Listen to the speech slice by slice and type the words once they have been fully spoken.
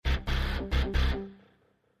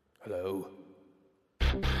Hello?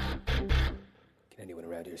 Can anyone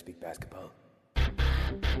around here speak basketball?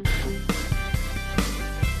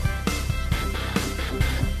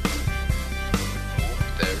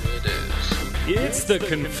 It's the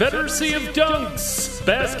Confederacy of Dunks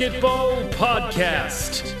Basketball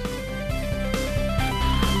Podcast.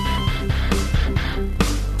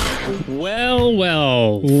 Well.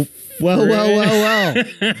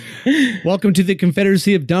 Welcome to the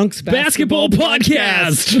Confederacy of Dunks Basketball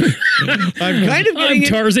Podcast. I'm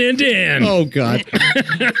Tarzan Dan. Oh, God.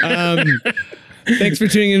 Thanks for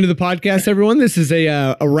tuning into the podcast, everyone. This is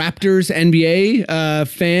a Raptors NBA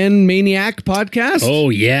fan maniac podcast. Oh,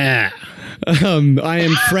 yeah. I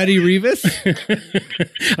am Freddie Rivas.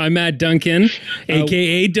 I'm Matt Duncan,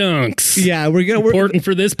 a.k.a. Dunks. Yeah, we're important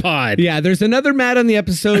for this pod. Yeah, there's another Matt on the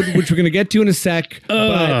episode, which we're going to get to in a sec.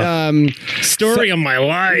 Story of my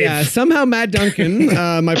life. Yeah, somehow Matt Duncan,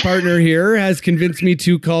 my partner here, has convinced me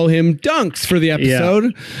to call him Dunks for the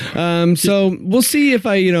episode. Yeah. So we'll see if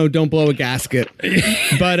I, don't blow a gasket.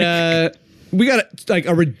 But we got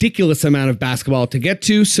a ridiculous amount of basketball to get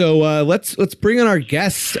to, so let's bring on our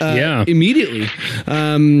guests immediately.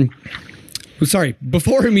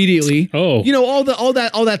 Before immediately. Oh, all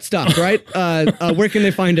that stuff, right? Where can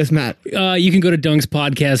they find us, Matt? You can go to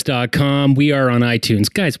dunkspodcast.com. We are on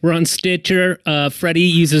iTunes, guys. We're on Stitcher. Freddie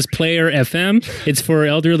uses Player FM. It's for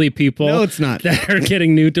elderly people. No, it's not. That are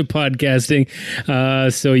getting new to podcasting.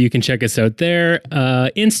 So you can check us out there.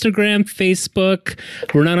 Instagram, Facebook.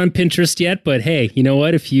 We're not on Pinterest yet, but hey, you know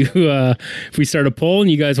what? If we start a poll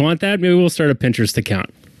and you guys want that, maybe we'll start a Pinterest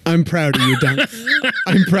account. I'm proud of you, Dunks.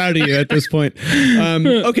 I'm proud of you at this point.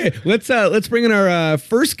 Okay, let's bring in our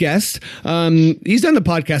first guest. He's done the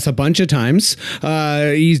podcast a bunch of times.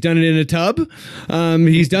 He's done it in a tub.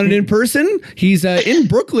 He's done it in person. He's in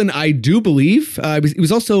Brooklyn, I do believe. He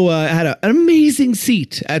was also had an amazing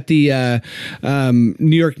seat at the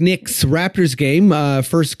New York Knicks Raptors game,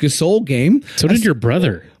 first Gasol game. So did your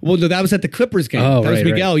brother. Well, no, that was at the Clippers game. Oh, that was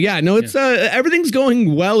Miguel. Right. Yeah, no, it's everything's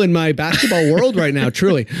going well in my basketball world right now,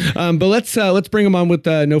 truly. But let's bring him on with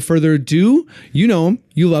no further ado. You know him,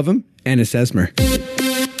 you love him, Ennis Esmer.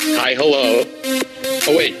 Hi, hello.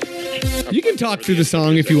 Oh wait, you can talk through the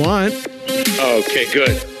song if you want. Okay,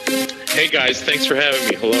 good. Hey guys, thanks for having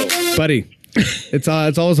me. Hello, buddy. It's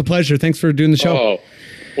always a pleasure. Thanks for doing the show. Oh.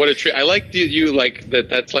 What a treat. I like you like that.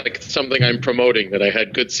 That's like something I'm promoting, that I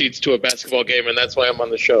had good seats to a basketball game, and that's why I'm on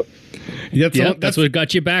the show. That's what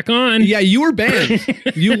got you back on. Yeah, you were banned.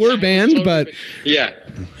 But yeah.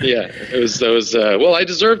 It was well, I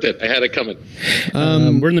deserved it. I had it coming.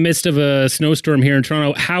 We're in the midst of a snowstorm here in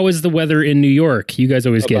Toronto. How is the weather in New York? You guys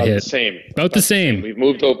always get hit. About the same. We've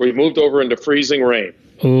moved over into freezing rain.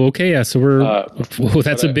 Oh, okay, yeah. So we're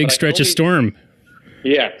that's a big stretch of storm.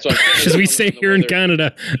 Yeah, so as we say here in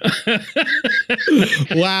Canada.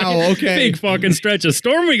 Wow. Okay. Big fucking stretch of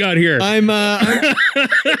storm we got here. I'm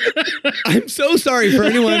so sorry for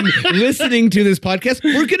anyone listening to this podcast.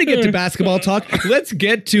 We're gonna get to basketball talk. Let's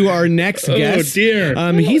get to our next guest. Oh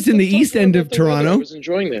dear. He's in the east end of Toronto. I was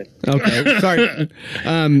enjoying that. Okay. Sorry.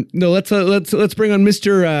 No. Let's bring on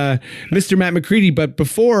Mr. Matt McCready. But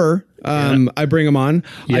before I bring him on,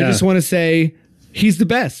 I just want to say he's the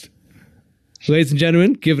best. Ladies and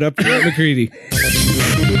gentlemen, give it up for Matt McCready.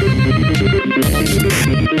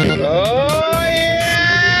 Oh,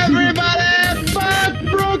 yeah, everybody! Fuck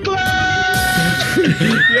Brooklyn!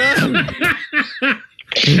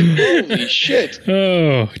 Holy shit.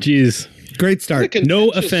 Oh, jeez. Great start.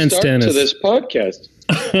 No offense, Dennis. To this podcast.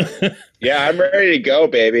 Yeah, I'm ready to go,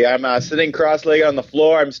 baby. I'm sitting cross-legged on the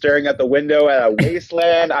floor. I'm staring at the window at a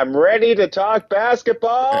wasteland. I'm ready to talk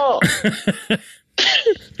basketball.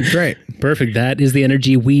 Great. Perfect. That is the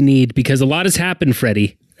energy we need because a lot has happened,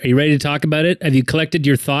 Freddie. Are you ready to talk about it? Have you collected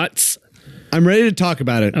your thoughts? I'm ready to talk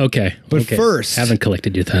about it. Okay. But first... Haven't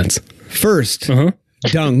collected your thoughts. First,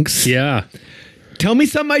 Dunks. Yeah. Tell me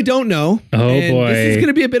something I don't know. Oh, boy. This is going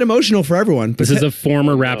to be a bit emotional for everyone. This is a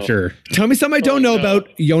former Raptor. Tell me something I don't know about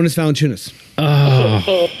Jonas Valanciunas.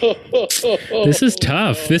 Oh, this is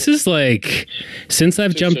tough. This is like, since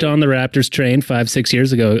I've jumped on the Raptors train 5-6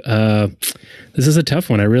 years ago, this is a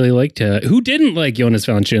tough one. I really liked who didn't like Jonas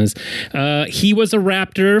Valanciunas? He was a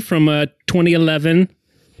Raptor from 2011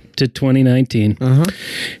 to 2019.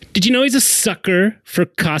 Did you know he's a sucker for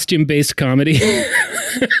costume-based comedy?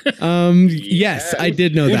 Yes, I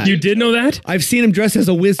did know that. You did know that? I've seen him dress as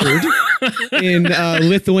a wizard in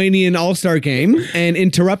Lithuanian All-Star game and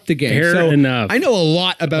interrupt the game. Fair so enough. I know a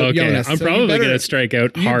lot about Jonas. I'm so probably you better- going to strike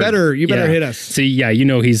out you hard. better hit us. See, you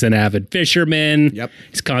know he's an avid fisherman. Yep.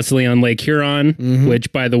 He's constantly on Lake Huron,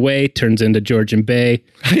 which, by the way, turns into Georgian Bay,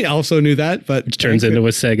 I also knew that, but which turns into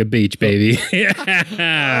Wasaga Beach, baby.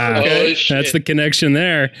 Oh, shit. That's the connection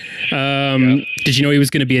there. Did you know he was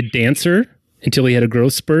going to be a dancer until he had a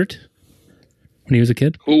growth spurt when he was a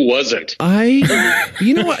kid? Who wasn't?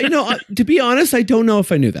 you know what? To be honest, I don't know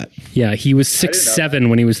if I knew that. Yeah, he was 6'7"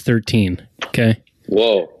 when he was 13. Okay.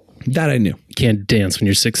 Whoa. That I knew. You can't dance when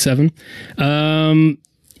you're 6'7".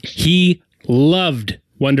 He loved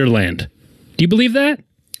Wonderland. Do you believe that?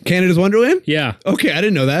 Canada's Wonderland? Yeah. Okay, I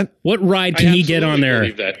didn't know that. What ride can he get on there?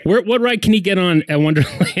 absolutely believe that. What ride can he get on at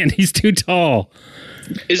Wonderland? He's too tall.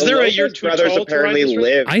 Is there a Lopez year too brothers tall to ride apparently this ride?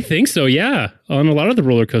 live. I think so, yeah. On a lot of the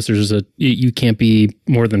roller coasters, you can't be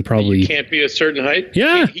more than probably... Can't be a certain height.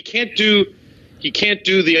 Yeah. He can't do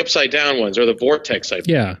the upside down ones or the vortex. I think.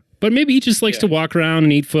 Yeah. But maybe he just likes to walk around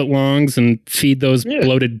and eat footlongs and feed those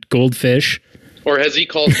bloated goldfish. Or has he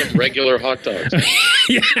called them regular hot dogs?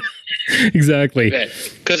 Yeah, exactly.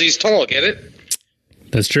 Because he's tall. Get it?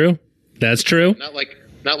 That's true. That's true.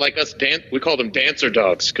 Not like us. We call them dancer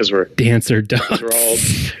dogs because we're Dancer dogs. all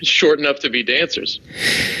short enough to be dancers.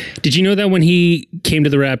 Did you know that when he came to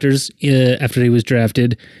the Raptors after he was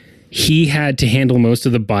drafted, he had to handle most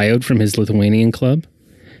of the buyout from his Lithuanian club?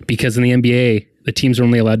 Because in the NBA, the teams are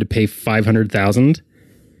only allowed to pay $500,000,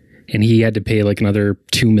 and he had to pay like another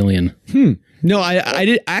 $2 million. No,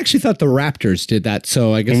 I actually thought the Raptors did that,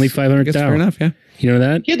 so I guess Only I guess $500,000. fair enough, yeah. You know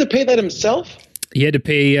that? He had to pay that himself. He had to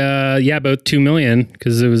pay, about $2 million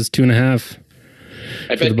because it was 2.5.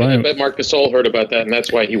 I the bet buyout. Marc Gasol heard about that, and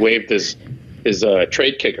that's why he waived his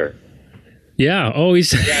trade kicker. Yeah. Oh,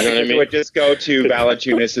 he's You know what I It mean? would just go to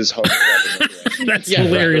Valanciunas' home. that's Yeah,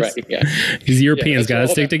 hilarious. Right, yeah. These Europeans got to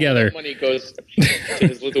stick All together. that money goes to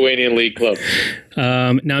his Lithuanian league club. Now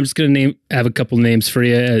I'm just going to have a couple names for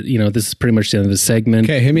you. This is pretty much the end of the segment.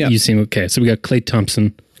 Okay, hit me up. You seem okay. So we got Klay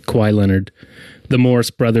Thompson, Kawhi Leonard, the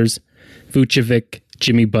Morris brothers, Vucevic,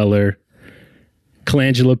 Jimmy Butler.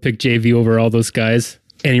 Colangelo picked JV over all those guys.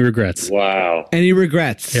 Any regrets? Wow. Any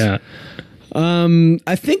regrets? Yeah.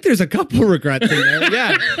 I think there's a couple regrets in there.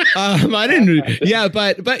 Yeah. I didn't. Yeah,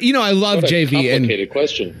 but I love What a JV and complicated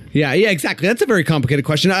question. yeah, exactly. That's a very complicated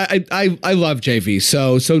question. I love JV,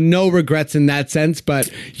 so no regrets in that sense.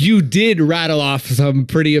 But you did rattle off some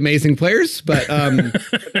pretty amazing players. But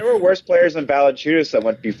But there were worse players than Valanciunas that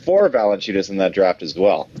went before Valanciunas in that draft as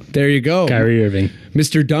well. there you go, Kyrie Irving.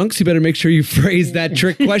 Mr. Dunks. You better make sure you phrase that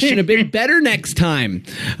trick question a bit better next time.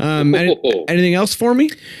 Anything else for me?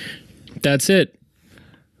 That's it.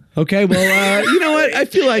 Okay, well, you know what? I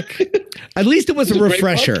feel like at least it was a Great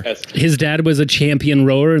refresher. podcast. His dad was a champion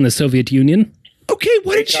rower in the Soviet Union. Okay,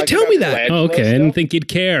 why didn't you tell me that? Oh, okay. I didn't think you'd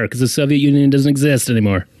care because the Soviet Union doesn't exist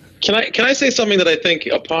anymore. Can I say something that I think,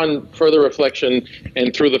 upon further reflection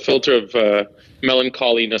and through the filter of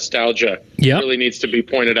melancholy nostalgia, Yeah. really needs to be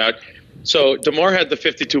pointed out? So DeMar had the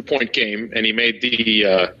 52-point game, and he made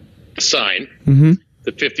the sign,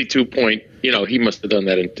 the 52-point. He must have done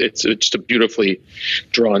that, and it's just a beautifully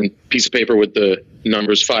drawn piece of paper with the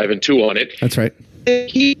numbers 5 and 2 on it. That's right.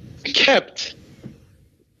 He kept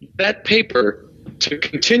that paper to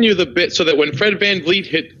continue the bit so that when Fred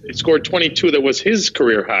VanVleet scored 22, that was his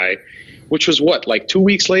career high, which was like 2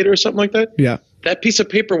 weeks later or something like that? Yeah. That piece of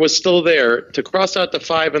paper was still there to cross out the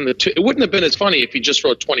 5 and the 2. It wouldn't have been as funny if he just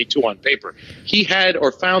wrote 22 on paper. He had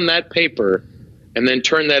or found that paper and then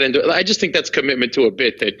turn that into. I just think that's commitment to a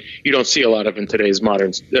bit that you don't see a lot of in today's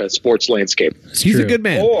modern sports landscape. He's a good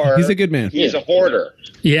man. Or He's a good man. He's a hoarder.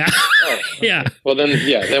 Yeah. Yeah. Well, then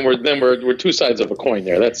we're two sides of a coin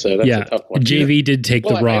there. That's a tough one. JV did take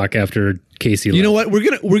Well, the rock after Casey left. You know what?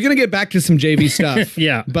 We're gonna get back to some JV stuff.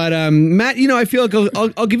 Yeah. But Matt, I feel like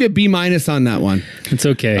I'll give you a B- on that one. It's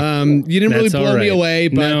okay. You didn't really That's all blow me right. away,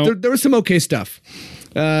 but No. there was some okay stuff.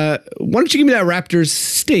 Why don't you give me that Raptors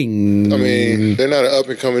sting? I mean, they're not an up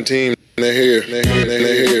and coming team. They're here. They're here.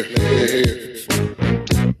 They're here. They're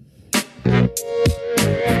here.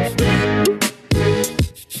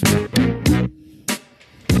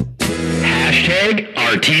 Hashtag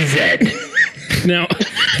RTZ. Now,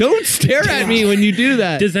 Don't stare at me when you do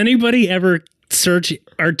that. does anybody ever search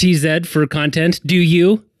RTZ for content? Do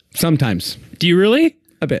you? Sometimes Do you really?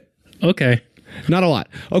 a bit, Okay. not a lot.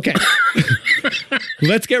 Okay,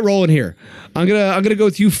 let's get rolling here. I'm gonna go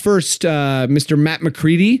with you first, Mr. Matt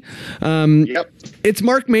McCready. Yep. It's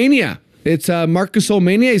Mark Mania. It's Marc Gasol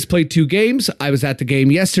Mania. He's played 2 games. I was at the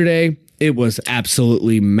game yesterday. It was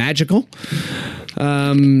absolutely magical.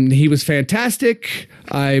 He was fantastic.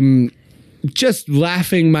 I'm just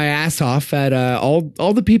laughing my ass off at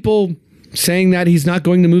all the people saying that he's not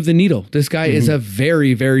going to move the needle. This guy is a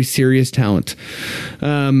very, very serious talent.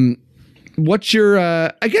 What's your,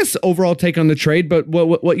 I guess, overall take on the trade? But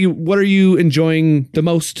what are you enjoying the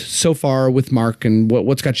most so far with Mark, and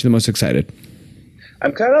what's got you the most excited?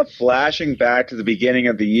 I'm kind of flashing back to the beginning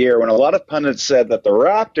of the year when a lot of pundits said that the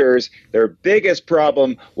Raptors, their biggest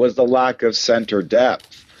problem was the lack of center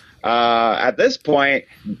depth. At this point,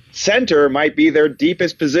 center might be their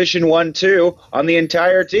deepest position 1-2 on the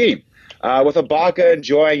entire team. With Ibaka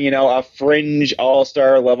enjoying, a fringe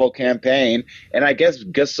all-star level campaign, and I guess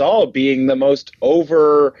Gasol being the most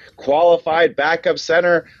overqualified backup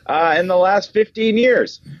center in the last 15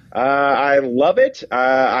 years. I love it.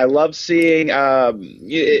 I love seeing,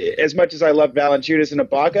 as much as I love Valanciunas and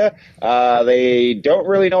Ibaka, they don't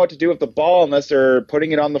really know what to do with the ball unless they're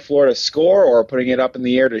putting it on the floor to score or putting it up in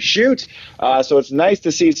the air to shoot. So it's nice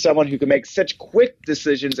to see someone who can make such quick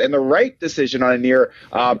decisions and the right decision on a near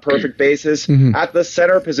perfect basis at the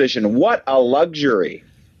center position. What a luxury.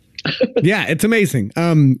 Yeah, it's amazing.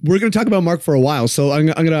 We're going to talk about Mark for a while, so I'm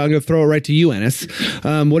gonna throw it right to you, Ennis.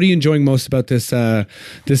 What are you enjoying most about this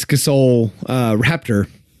Gasol Raptor?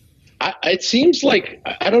 It seems like,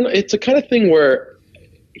 I don't know, it's a kind of thing where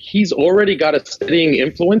he's already got a steadying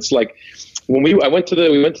influence. Like when we went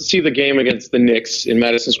to see the game against the Knicks in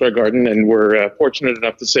Madison Square Garden, and we're fortunate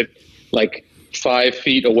enough to sit like 5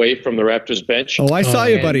 feet away from the Raptors bench. Oh, I saw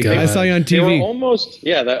you, buddy. God. I saw you on TV. They were almost,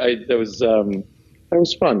 that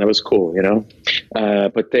was fun. That was cool,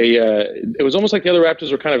 But it was almost like the other Raptors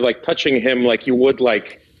were kind of like touching him like you would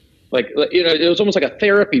like it was almost like a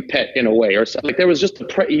therapy pet in a way, or something. Like there was just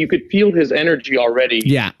you could feel his energy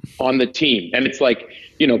already on the team. And it's like,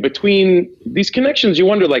 between these connections, you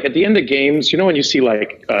wonder, like at the end of games, when you see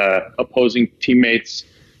like opposing teammates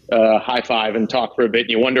high five and talk for a bit, and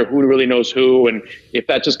you wonder who really knows who, and if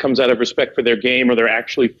that just comes out of respect for their game or they're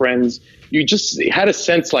actually friends. You just had a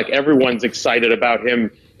sense like everyone's excited about him,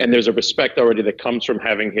 and there's a respect already that comes from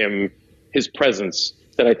having his presence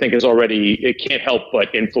that I think is already, it can't help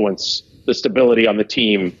but influence the stability on the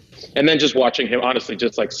team. And then just watching him honestly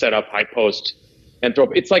just like set up high post and throw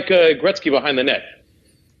up. It's like Gretzky behind the net.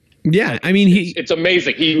 Yeah, I mean, it's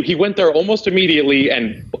amazing. He went there almost immediately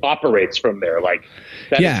and operates from there. Like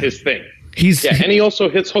that is his thing. And he also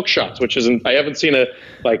hits hook shots, which isn't. I haven't seen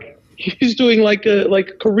he's doing like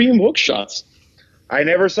Kareem hook shots. I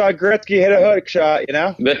never saw Gretzky hit a hook shot.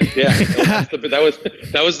 That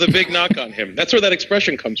was the big knock on him. That's where that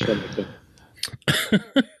expression comes from.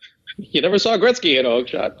 You never saw Gretzky hit a hook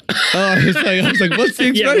shot. Oh, I was like, what's the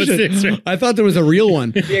expression? I thought there was a real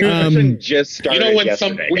one. The expression just started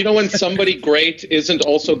yesterday. When somebody great isn't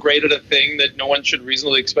also great at a thing that no one should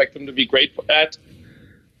reasonably expect them to be great at.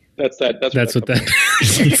 That's what that.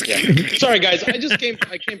 Sorry, guys.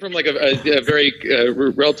 I came from like a very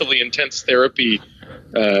relatively intense therapy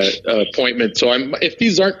appointment. So if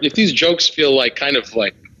these jokes feel like kind of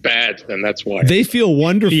like bad, then that's why. They feel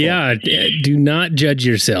wonderful. Yeah. Do not judge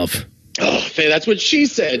yourself. Oh, that's what she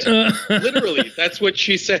said. Literally, that's what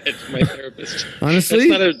she said. My therapist. Honestly,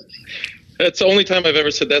 that's the only time I've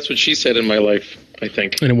ever said that's what she said in my life, I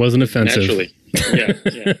think. And it wasn't offensive. Naturally.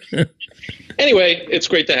 Yeah. Anyway, it's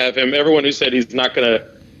great to have him. Everyone who said he's not going to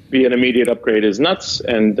be an immediate upgrade is nuts,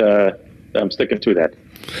 and I'm sticking to that.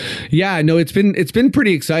 Yeah, no, it's been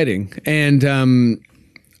pretty exciting, and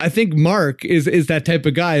I think Mark is that type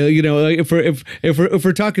of guy. If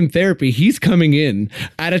we're talking therapy, he's coming in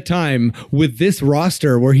at a time with this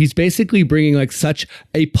roster where he's basically bringing like such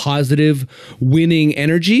a positive, winning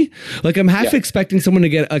energy. Like I'm half expecting someone to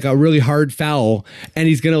get like a really hard foul, and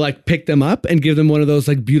he's gonna like pick them up and give them one of those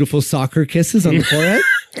like beautiful soccer kisses on the forehead.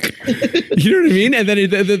 You know what I mean? And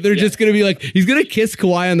then they're just gonna be like, he's gonna kiss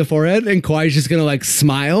Kawhi on the forehead, and Kawhi's just gonna like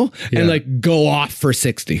smile and like go off for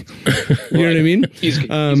 60. You know what I mean? He's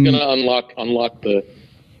gonna unlock the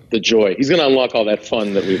joy. He's gonna unlock all that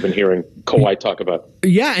fun that we've been hearing Kawhi talk about.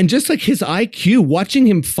 Yeah, and just like his IQ, watching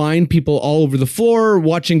him find people all over the floor,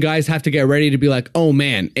 watching guys have to get ready to be like, oh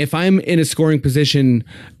man, if I'm in a scoring position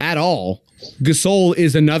at all, Gasol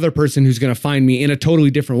is another person who's going to find me in a totally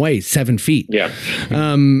different way, 7 feet. Yeah.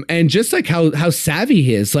 And just like how savvy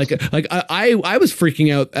he is, like I was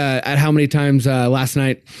freaking out at how many times last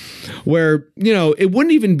night where, it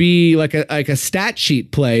wouldn't even be like a stat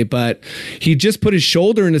sheet play, but he just put his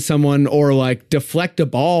shoulder into someone or like deflect a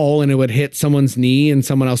ball and it would hit someone's knee and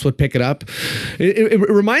someone else would pick it up. It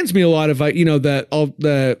reminds me a lot of,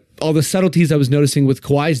 all the subtleties I was noticing with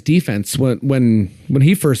Kawhi's defense when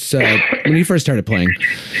he first started playing.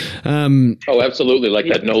 Oh, absolutely! Like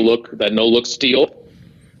that no look steal.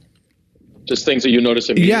 Just things that you notice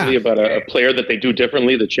immediately about a player that they do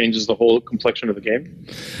differently that changes the whole complexion of the game.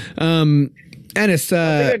 Ennis, one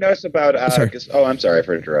thing I noticed about I'm sorry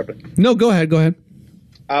for interrupting. No, go ahead.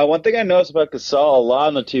 One thing I noticed about Gasol a lot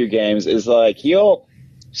in the two games is like he'll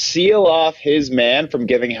seal off his man from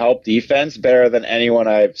giving help defense better than anyone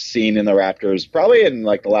I've seen in the Raptors, probably in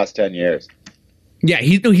like the last 10 years. Yeah,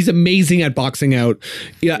 he's amazing at boxing out.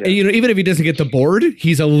 Yeah, you know, even if he doesn't get the board,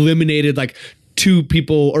 he's eliminated like two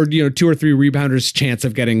people or two or three rebounders' chance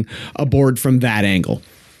of getting a board from that angle.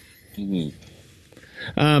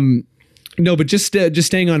 Mm-hmm. No, but just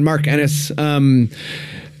staying on Mark Ennis.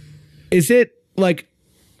 Is it like,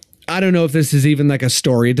 I don't know if this is even like a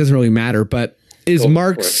story. It doesn't really matter, but is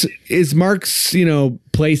Mark's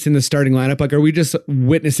place in the starting lineup? Like, are we just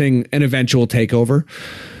witnessing an eventual takeover?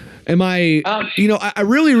 Am I, I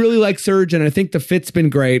really, really like Serge, and I think the fit's been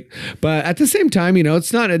great. But at the same time,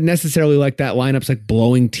 it's not necessarily like that lineup's like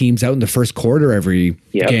blowing teams out in the first quarter every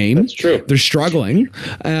game. That's true. They're struggling.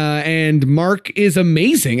 And Mark is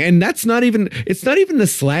amazing. And it's not even the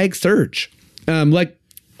slag Serge. Like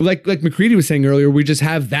McCready was saying earlier, we just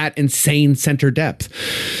have that insane center depth.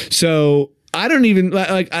 So I don't even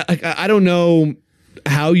I don't know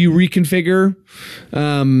how you reconfigure.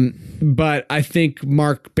 But I think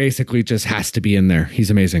Mark basically just has to be in there. He's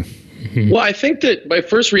amazing. Well, I think that my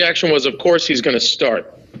first reaction was, of course, he's going to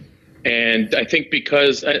start. And I think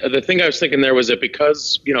because the thing I was thinking there was that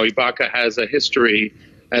because, Ibaka has a history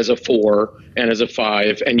as a 4 and as a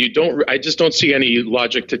 5, and I just don't see any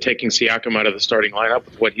logic to taking Siakam out of the starting lineup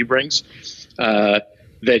with what he brings.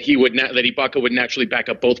 That Ibaka would naturally back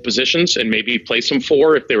up both positions and maybe play some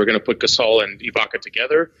 4 if they were going to put Gasol and Ibaka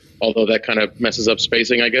together. Although that kind of messes up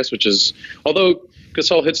spacing, I guess. Although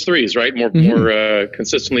Gasol hits threes, right, more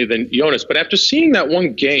consistently than Jonas. But after seeing that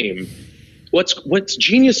one game, what's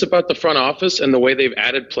genius about the front office and the way they've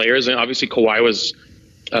added players, and obviously Kawhi was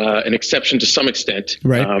an exception to some extent,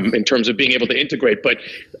 right, in terms of being able to integrate. But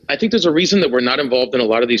I think there's a reason that we're not involved in a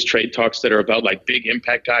lot of these trade talks that are about like big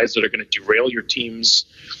impact guys that are going to derail your team's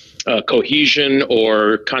cohesion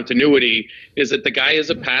or continuity, is that the guy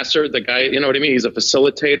is a passer. The guy, you know what I mean? He's a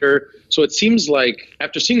facilitator. So it seems like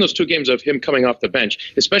after seeing those 2 games of him coming off the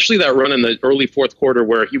bench, especially that run in the early fourth quarter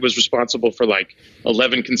where he was responsible for like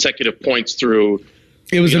 11 consecutive points through.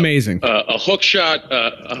 It was amazing. A hook shot,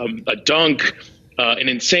 a dunk, an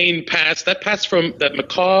insane pass. That pass from that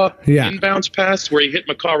McCaw inbounds pass where he hit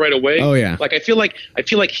McCaw right away. Oh yeah. Like I feel like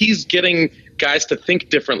he's getting guys to think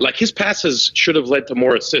different. Like his passes should have led to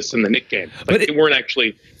more assists in the Knick game. Like they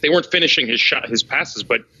weren't finishing his passes,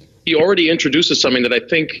 but he already introduces something that I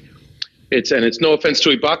think it's no offense to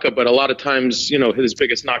Ibaka, but a lot of times, his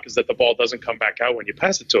biggest knock is that the ball doesn't come back out when you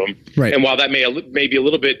pass it to him. Right. And while that may be a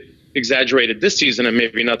little bit exaggerated this season and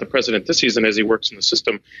maybe not the precedent this season as he works in the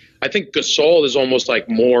system, I think Gasol is almost like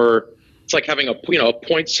more, it's like having a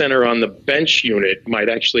point center on the bench unit might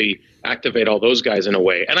actually activate all those guys in a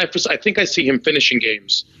way. And I think I see him finishing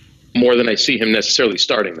games more than I see him necessarily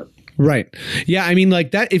starting them. Right. Yeah. I mean,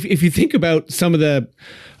 like that, if you think about some of the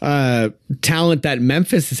talent that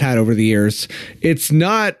Memphis has had over the years, it's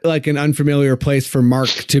not like an unfamiliar place for Mark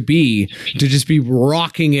to just be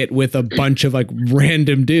rocking it with a bunch of like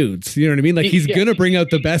random dudes. You know what I mean? Like he's going to bring out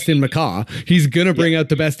the best in McCaw. He's going to bring out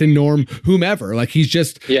the best in Norm, whomever. Like he's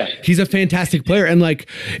a fantastic player. And like,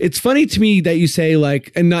 it's funny to me that you say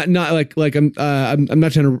like, and not like I'm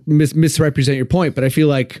not trying to misrepresent your point, but I feel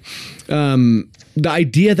like, the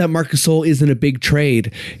idea that Marc Gasol isn't a big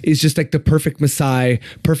trade is just like the perfect Masai,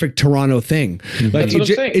 perfect Toronto thing. Like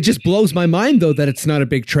it just blows my mind though that it's not a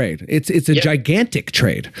big trade. It's a gigantic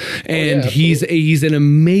trade, and he's an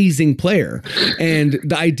amazing player. And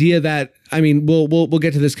the idea that, I mean, we'll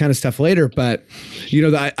get to this kind of stuff later, but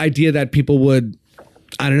the idea that people would,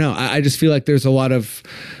 I don't know. I just feel like there's a lot of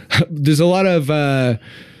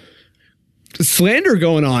slander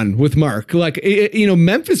going on with Mark. Like,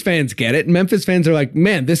 Memphis fans get it. Memphis fans are like,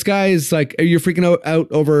 man, this guy is like, you're freaking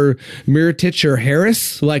out over Mirotic or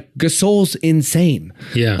Harris. Like, Gasol's insane.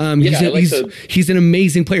 Yeah. He's an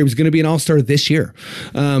amazing player. He's going to be an all-star this year.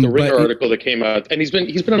 The Ringer article that came out, and he's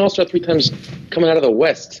been an all-star 3 times coming out of the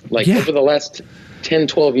West, over the last 10,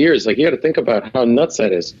 12 years. Like, you got to think about how nuts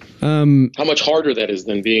that is. How much harder that is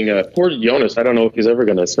than being a poor Jonas. I don't know if he's ever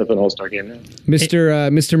going to sniff an all-star game now.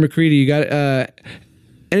 Mr. McCready, you got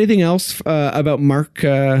anything else about Marc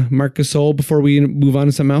Gasol before we move on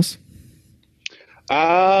to something else?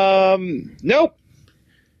 Nope.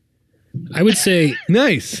 I would say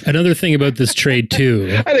Nice. another thing about this trade too.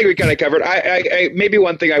 I think we kind of covered. I maybe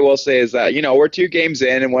one thing I will say is that we're 2 games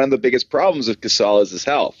in, and one of the biggest problems with Gasol is his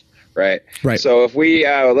health. Right. So if we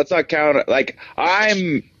let's not count. Like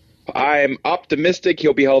I'm optimistic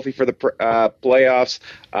he'll be healthy for the playoffs.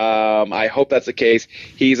 I hope that's the case.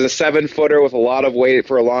 He's a 7-footer with a lot of weight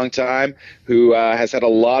for a long time, who has had a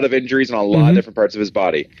lot of injuries on a lot of different parts of his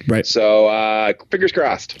body. Right. So fingers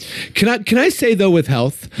crossed. Can I say though, with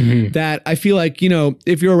health, that I feel like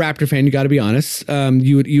if you're a Raptor fan, you got to be honest.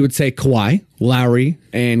 You would say Kawhi, Lowry,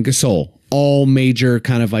 and Gasol. All major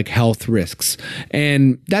kind of like health risks.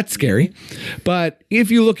 And that's scary. But if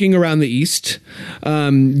you're looking around the East,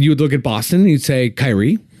 you would look at Boston, you'd say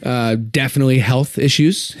Kyrie, definitely health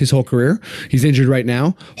issues his whole career. He's injured right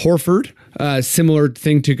now. Horford, similar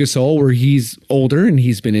thing to Gasol, where he's older and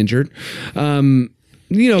he's been injured.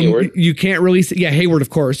 Hayward. You can't really see. Yeah, Hayward, of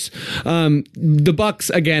course. The Bucks,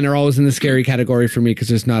 again, are always in the scary category for me because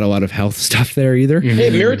there's not a lot of health stuff there either. Hey,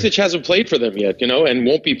 Mirotic hasn't played for them yet, and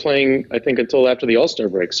won't be playing, I think, until after the All-Star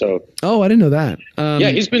break. So, I didn't know that.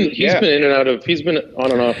 he's been in and out of. He's been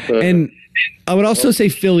on and off. And I would also say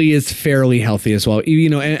Philly is fairly healthy as well. And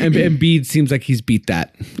Embiid seems like he's beat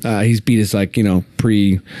that. He's beat his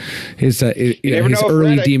his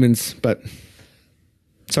early demons. But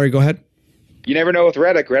sorry, go ahead. You never know with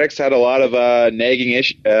Redick. Redick's had a lot of nagging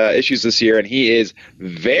issues this year, and he is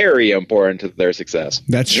very important to their success.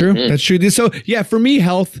 That's true. That's true. So, yeah, for me,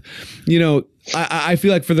 health, I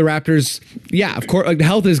feel like for the Raptors, yeah, of course,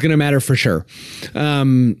 health is going to matter for sure.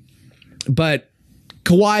 But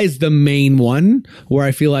Kawhi is the main one where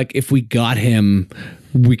I feel like if we got him,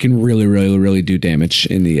 we can really, really, really do damage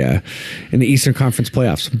in the Eastern Conference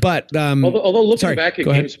playoffs. But although looking back at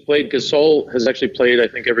games played, Gasol has actually played, I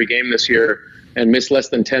think, every game this year and missed less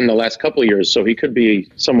than 10 the last couple of years. So he could be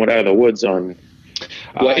somewhat out of the woods on.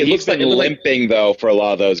 Well, he looks like limping though for a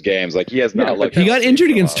lot of those games. Like he has not looked. He got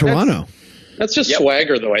injured against Toronto. That's just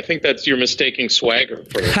swagger, though. I think you're mistaking swagger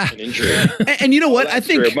for an injury. And you know what? I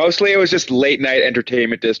think true. Mostly it was just late night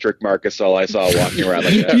entertainment district Marcus all I saw walking around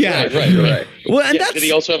like that. Yeah, right. Well, and did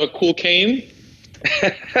he also have a cool cane?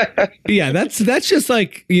 Yeah, that's just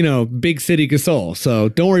like big city Gasol. So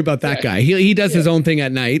don't worry about that guy. He does his own thing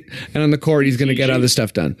at night, and on the court he's going to get other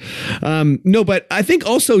stuff done. No, but I think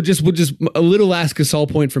also just a little last Gasol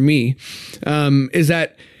point for me is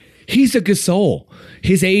that he's a Gasol.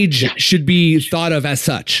 His age should be thought of as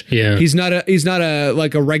such. Yeah. He's not a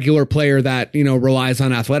like a regular player that, relies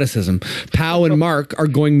on athleticism. Pau and Mark are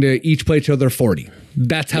going to each play each other 40.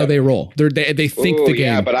 That's how they roll. They think the game.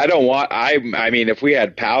 Yeah, but I don't want. I mean, if we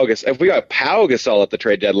got Pau Gasol at the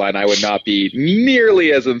trade deadline, I would not be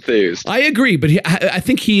nearly as enthused. I agree, but I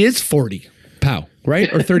think he is 40. Pau,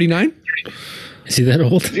 right, or 39? Is he that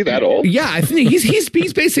old? Is he that old? Yeah, I think he's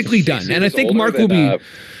basically done, and I think Mark will be.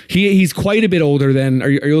 He's quite a bit older than. Are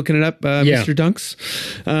you looking it up, Mr. Dunks?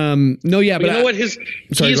 No, yeah, but you know what? He's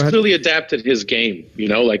clearly adapted his game.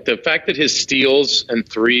 Like the fact that his steals and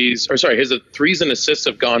threes, his threes and assists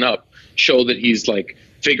have gone up, show that he's like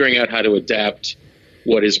figuring out how to adapt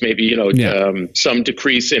what is maybe some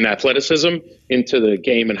decrease in athleticism into the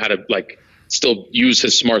game and how to still use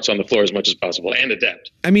his smarts on the floor as much as possible and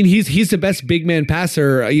adapt. I mean, he's the best big man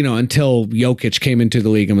passer, until Jokic came into the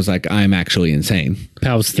league and was like, I'm actually insane.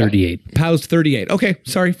 Pau's 38. Pau's 38. Okay,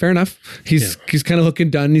 sorry, fair enough. He's kind of looking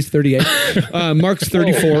done. He's 38. Mark's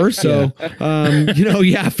 34. So,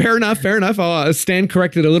 fair enough. I'll stand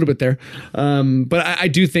corrected a little bit there. But I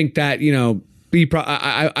do think that,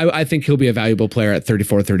 I think he'll be a valuable player at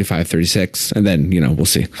 34, 35, 36, and then, we'll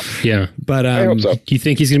see. Yeah. But I hope so. Do you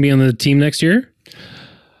think he's going to be on the team next year?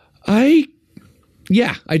 I do.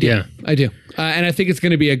 Yeah. I do. And I think it's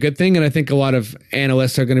going to be a good thing. And I think a lot of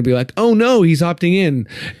analysts are going to be like, oh no, he's opting in.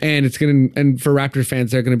 And and for Raptor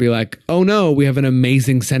fans, they're going to be like, oh no, we have an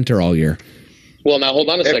amazing center all year. Well, now hold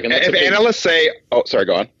on a second. If analysts say, oh, sorry,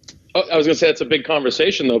 go on. Oh, I was going to say it's a big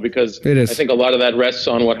conversation though, because it is. I think a lot of that rests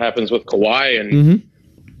on what happens with Kawhi, and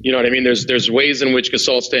you know what I mean. There's ways in which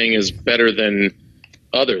Gasol staying is better than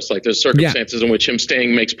others. Like there's circumstances in which him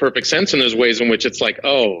staying makes perfect sense, and there's ways in which it's like,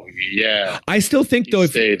 oh yeah. I still think though,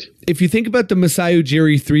 if you think about the Masai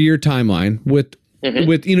Ujiri 3-year timeline with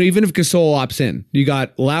even if Gasol opts in, you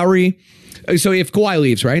got Lowry. So if Kawhi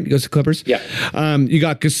leaves, right, he goes to Clippers. Yeah. You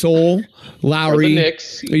got Gasol, Lowry, or the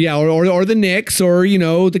Knicks. Yeah, or the Knicks, or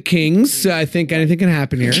the Kings. I think anything can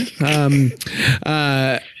happen here.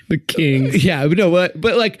 The Kings. Yeah, but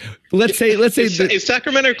like let's say Is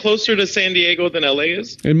Sacramento closer to San Diego than LA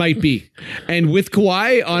is? it might be. And with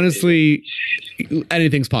Kawhi, honestly,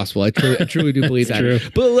 anything's possible. I truly do believe that. True.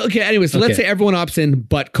 But okay, anyways, so let's say everyone opts in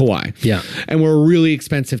but Kawhi. Yeah. And we're a really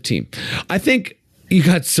expensive team. I think you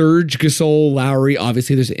got Serge, Gasol, Lowry.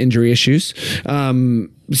 Obviously, there's injury issues.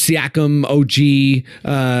 Siakam, OG,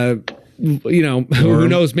 who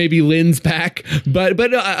knows? Maybe Lynn's back, but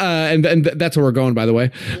and that's where we're going, by the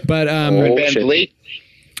way. But Van Vliet.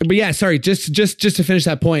 But yeah, sorry, just to finish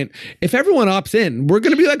that point, if everyone opts in, we're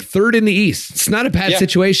going to be like third in the East. It's not a bad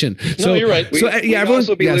situation. So you're right. We'd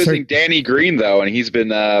also be losing Danny Green though, and he's been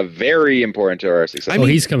very important to our success.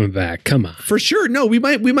 He's coming back. Come on, for sure. No, we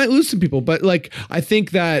might lose some people, but like I think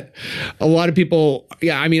that a lot of people.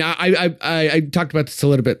 Yeah, I mean, I talked about this a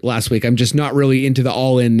little bit last week. I'm just not really into the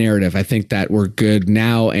all-in narrative. I think that we're good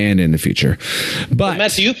now and in the future. But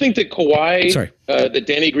Matt, do you think that Kawhi, that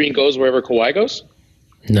Danny Green goes wherever Kawhi goes?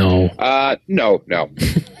 No. No.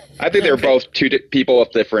 I think they're both people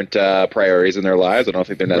with different priorities in their lives. I don't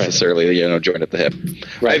think they're necessarily joined at the hip.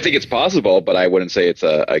 Right. I think it's possible, but I wouldn't say it's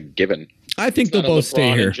a given. I think they'll both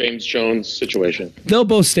stay here. James Jones situation. They'll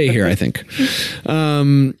both stay here, I think.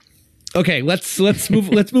 Okay, let's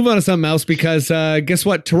move on to something else because guess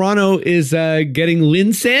what? Toronto is getting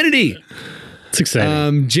Linsanity. It's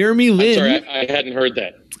exciting. Jeremy Lin. I'm sorry, I hadn't heard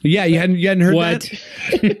that. Yeah, you hadn't heard what?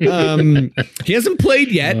 That? He hasn't played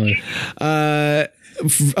yet.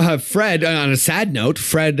 Fred, on a sad note,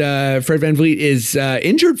 Fred Van Vliet is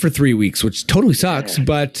injured for 3 weeks, which totally sucks.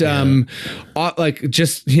 But the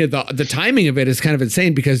timing of it is kind of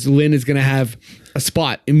insane because Lynn is going to have a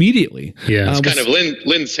spot immediately. Yeah, it's kind of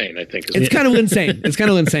Linsane, I think. It's kind of Linsane. It's kind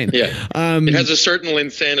of Linsane. Yeah, it has a certain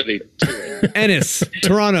Linsanity to it. Ennis,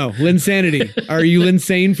 Toronto, Linsanity. Are you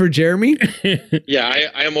Linsane for Jeremy? Yeah,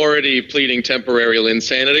 I am already pleading temporary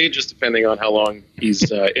Linsanity, just depending on how long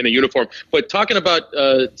he's in a uniform. But talking about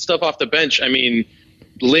stuff off the bench, I mean,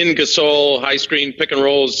 Lynn Gasol, high screen pick and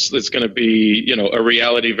rolls is going to be, a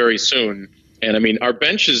reality very soon. And I mean, our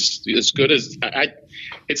bench is as good as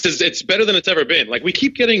it's better than it's ever been. Like we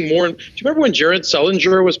keep getting more. Do you remember when Jared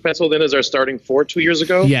Sullinger was penciled in as our starting 4 2 years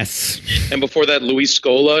ago? Yes. And before that, Luis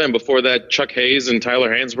Scola, and before that, Chuck Hayes and Tyler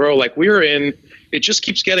Hansbrough. Like we were in. It just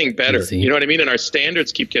keeps getting better. Easy. You know what I mean? And our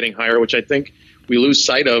standards keep getting higher, which I think we lose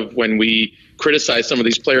sight of when we criticize some of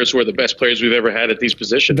these players who are the best players we've ever had at these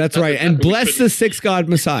positions. That's right. And bless the sixth god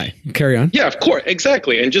Masai. Carry on. Yeah, of course.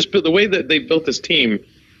 Exactly. And just the way that they built this team,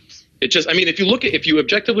 if you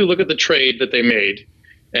objectively look at the trade that they made,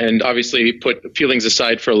 and obviously put feelings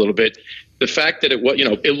aside for a little bit, the fact that it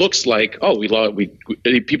looks like,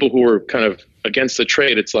 people who were kind of against the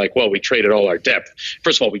trade, it's like, well, we traded all our depth.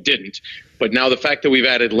 First of all, we didn't. But now the fact that we've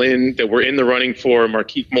added Lynn, that we're in the running for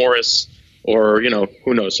Markieff Morris, or,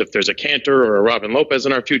 who knows if there's a Cantor or a Robin Lopez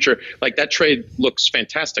in our future, like that trade looks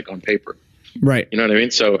fantastic on paper. Right. You know what I mean?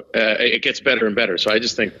 So it gets better and better. So I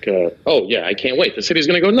just think, I can't wait. The city's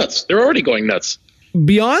going to go nuts. They're already going nuts.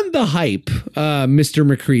 Beyond the hype, Mr.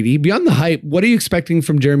 McCready, beyond the hype, what are you expecting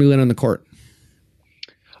from Jeremy Lin on the court?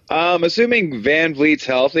 Assuming Van Vliet's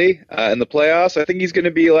healthy in the playoffs, I think he's going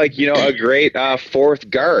to be a great fourth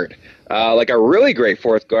guard. Like a really great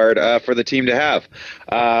fourth guard for the team to have.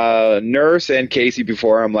 Nurse and Casey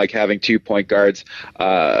before him, like having 2 point guards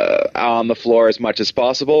on the floor as much as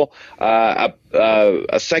possible.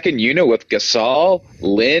 A second unit with Gasol,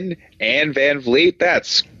 Lynn, and Van Vliet.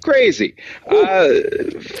 That's crazy.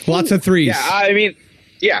 Lots of threes. Yeah, I mean,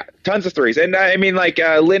 yeah, tons of threes. And I mean,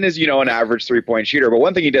 Lynn is, an average 3-point shooter. But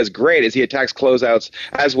one thing he does great is he attacks closeouts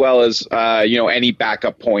as well as, any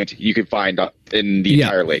backup point you can find in the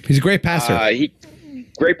entire league. He's a great passer.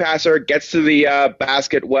 Great passer, gets to the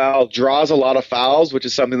basket well, draws a lot of fouls, which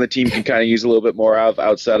is something the team can kind of use a little bit more of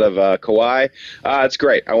outside of Kawhi. It's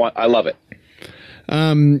great. I love it.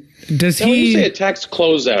 Does he? When you say attacks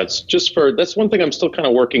closeouts, that's one thing I'm still kind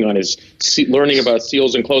of working on is learning about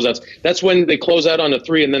steals and closeouts. That's when they close out on a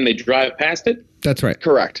 3 and then they drive past it. That's right.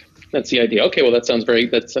 Correct. That's the idea. Okay, well that sounds very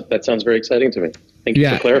exciting to me. Thank you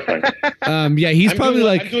for clarifying. He's probably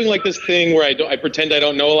I'm doing like this thing where I pretend I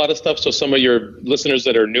don't know a lot of stuff, so some of your listeners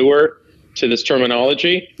that are newer to this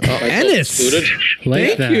terminology, Ennis,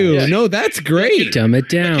 like thank you. Yeah. No, that's great. Dumb it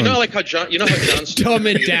down. How John dumb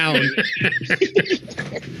it down.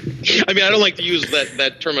 I mean, I don't like to use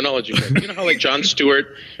that terminology. You know how Jon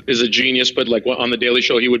Stewart is a genius, but on the Daily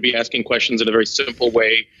Show he would be asking questions in a very simple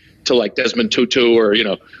way to Desmond Tutu or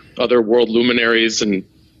other world luminaries, and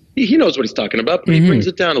he knows what he's talking about, but he brings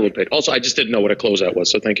it down a little bit. Also, I just didn't know what a closeout was,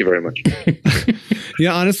 so thank you very much.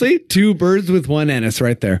 Yeah, honestly, 2 birds with one Ennis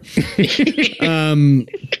right there.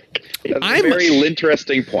 That's a very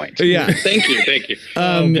interesting point. Yeah. Thank you.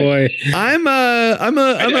 Oh boy. I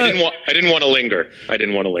didn't want to linger.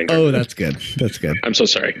 Oh, that's good. That's good. I'm so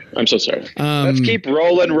sorry. Let's keep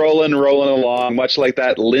rolling along, much like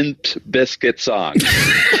that Limp Bizkit song.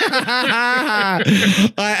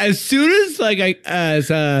 As soon as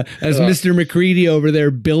Mr. McCready over there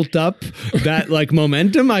built up that like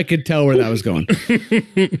momentum, I could tell where that was going.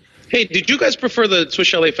 Hey, did you guys prefer the Swiss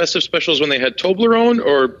Chalet festive specials when they had Toblerone,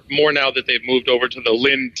 or more now that they've moved over to the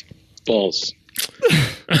Lind balls?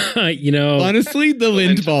 Honestly, the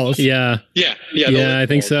Lind balls. Yeah. Yeah, I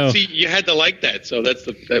think so. See, you had to like that, so that's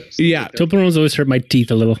yeah. Toblerone's always hurt my teeth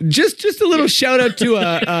a little. Just a little shout out to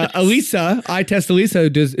Elisa, I Test Elisa,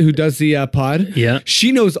 who does the pod. Yeah,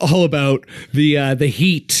 she knows all about the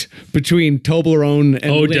heat between Toblerone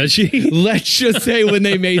and Lind. Does she? Let's just say when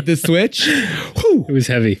they made the switch, whew, it was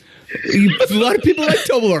heavy. A lot of people like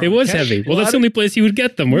Toblerone. It was heavy. Well, that's the only place you would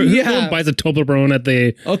get them. Who buys a Toblerone at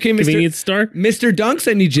the convenience store? Mr. Dunks,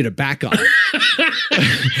 I need you to back up.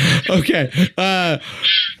 Okay.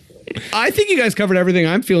 I think you guys covered everything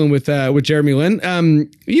I'm feeling with Jeremy Lin.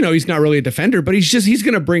 He's not really a defender, but he's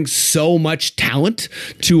going to bring so much talent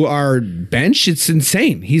to our bench. It's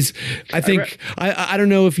insane. I don't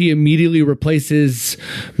know if he immediately replaces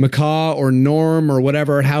McCaw or Norm or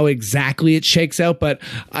whatever, how exactly it shakes out, but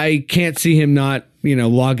I can't see him not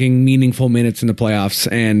logging meaningful minutes in the playoffs,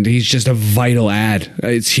 and he's just a vital add.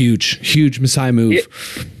 It's huge Masai move. Yeah.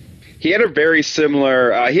 He had a very similar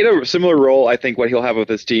role, I think, what he'll have with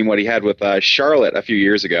his team, what he had with Charlotte a few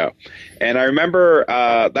years ago. And I remember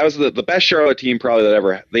that was the best Charlotte team probably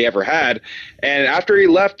that they ever had. And after he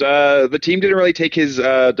left, the team didn't really take his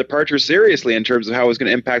departure seriously in terms of how it was going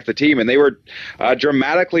to impact the team. And they were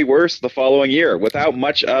dramatically worse the following year without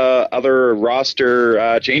much other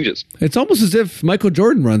roster changes. It's almost as if Michael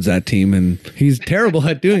Jordan runs that team, and he's terrible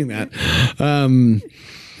at doing that.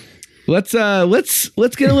 Let's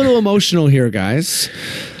get a little emotional here, guys.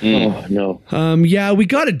 Oh no. Yeah, we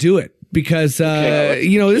got to do it because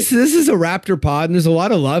this is a Raptor pod, and there's a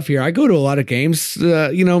lot of love here. I go to a lot of games.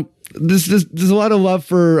 There's a lot of love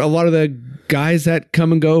for a lot of the guys that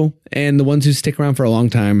come and go, and the ones who stick around for a long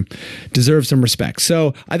time deserve some respect.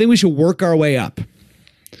 So I think we should work our way up.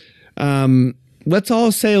 Let's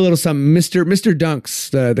all say a little something. Mr. Dunks,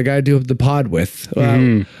 the guy I do the pod with.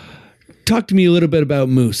 Talk to me a little bit about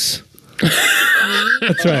Moose.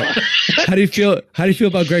 That's right. How do you feel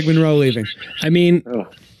about Greg Monroe leaving? I mean,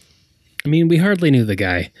 we hardly knew the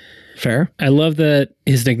guy. Fair. I love that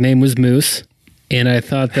his nickname was Moose, and I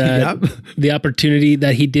thought that the opportunity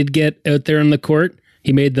that he did get out there on the court,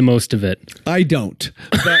 he made the most of it. I don't.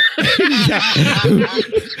 But,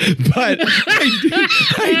 but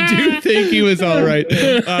I do think he was all right.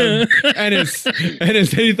 Ennis,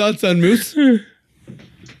 any thoughts on Moose?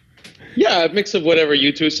 Yeah, a mix of whatever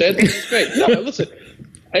you two said. It's great. No, listen,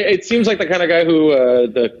 it seems like the kind of guy who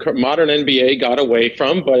the modern NBA got away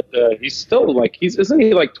from, but he's still isn't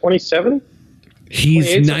he like 27?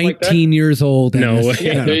 He's 19 years old. No way.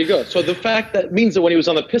 Yeah, there you go. So the fact that means that when he was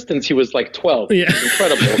on the Pistons, he was like 12. Yeah,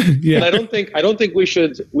 incredible. Yeah. And I don't think we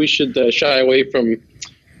should shy away from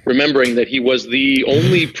remembering that he was the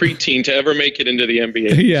only preteen to ever make it into the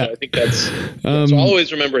NBA. Yeah. So I think that's so I'll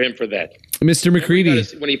always remember him for that. Mr. McCready.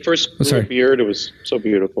 When he first grew a beard, it was so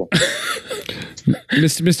beautiful.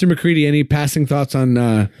 Mr. McCready, any passing thoughts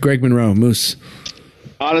on Greg Monroe, Moose?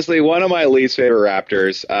 Honestly, one of my least favorite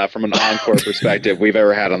Raptors from an on-court perspective we've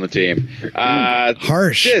ever had on the team.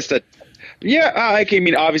 Harsh. I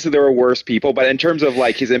mean, obviously there were worse people, but in terms of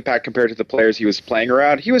like his impact compared to the players he was playing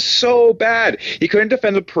around, he was so bad. He couldn't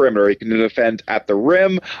defend the perimeter. He couldn't defend at the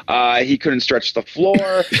rim. He couldn't stretch the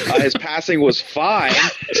floor. His passing was fine.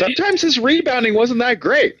 Sometimes his rebounding wasn't that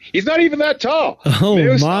great. He's not even that tall.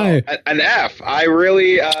 Oh, my. An F. I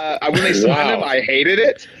really, when they signed him, I hated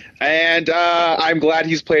it. And I'm glad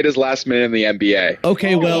he's played his last minute in the NBA.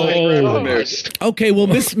 Okay, well,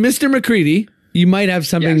 Mr. McCready, you might have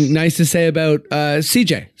something nice to say about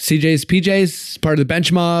CJ. PJ's part of the bench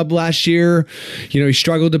mob last year. He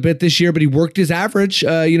struggled a bit this year, but he worked his average.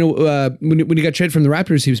 When he got traded from the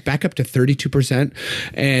Raptors, he was back up to 32%.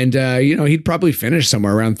 And, he'd probably finish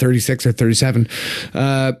somewhere around 36 or 37.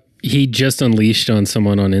 He just unleashed on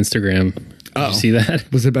someone on Instagram. Did you see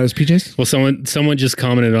that? Was it about his PJs? Well, someone just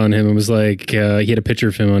commented on him and was like, he had a picture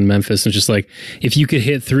of him on Memphis and was just like, if you could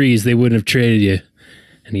hit threes, they wouldn't have traded you.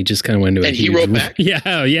 And he just kind of went into And he wrote back?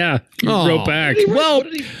 Yeah. He wrote back. Well,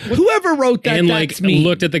 whoever wrote that, And that's me.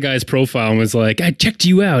 looked at the guy's profile and was like, I checked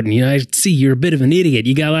you out and I see you're a bit of an idiot.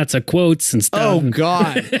 You got lots of quotes and stuff. Oh,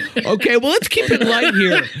 God. Okay, well, let's keep it light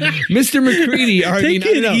here. Mr. McCready. Take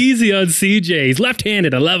it easy on CJ. He's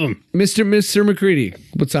left-handed. I love him. Mr. McCready,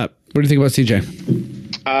 what's up? What do you think about CJ?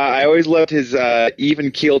 I always loved his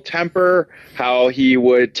even keel temper, how he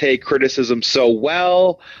would take criticism so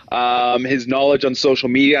well, his knowledge on social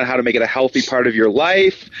media on how to make it a healthy part of your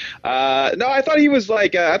life. No, I thought he was I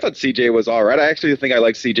thought CJ was all right. I actually think I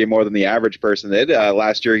like CJ more than the average person did.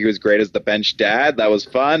 Last year he was great as the bench dad. That was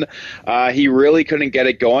fun. He really couldn't get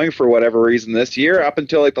it going for whatever reason this year up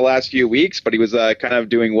until the last few weeks, but he was kind of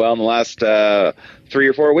doing well in the last 3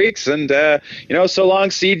 or 4 weeks. And, so long,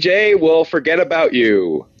 CJ, we'll forget about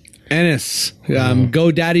you. Ennis,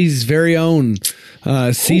 GoDaddy's very own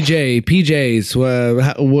CJ,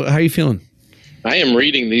 PJs. How are you feeling? I am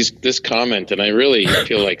reading this comment, and I really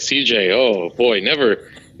feel like CJ. Oh boy, never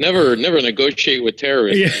negotiate with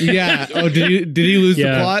terrorists. Yeah. Oh, did he lose the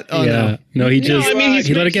plot? Oh no. He just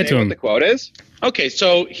he let it get to him. What the quote is? Okay,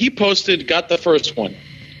 so he got the first one.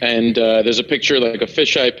 And there's a picture, like a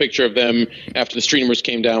fisheye picture of them after the streamers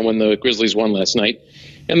came down when the Grizzlies won last night.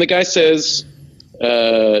 And the guy says,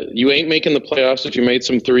 you ain't making the playoffs. If you made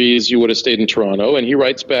some threes, you would have stayed in Toronto. And he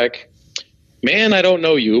writes back, man, I don't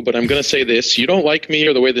know you, but I'm going to say this. You don't like me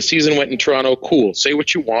or the way the season went in Toronto. Cool. Say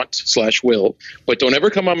what you want / will. But don't ever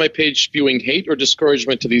come on my page spewing hate or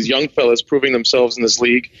discouragement to these young fellas proving themselves in this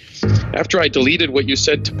league. After I deleted what you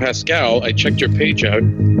said to Pascal, I checked your page out.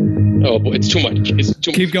 Oh, boy, it's too much.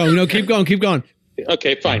 Keep going. No, keep going.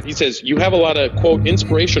 Okay, fine. He says, you have a lot of, quote,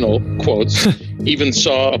 inspirational quotes. Even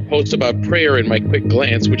saw a post about prayer in my quick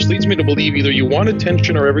glance, which leads me to believe either you want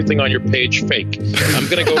attention or everything on your page fake. I'm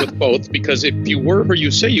going to go with both, because if you were who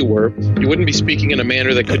you say you were, you wouldn't be speaking in a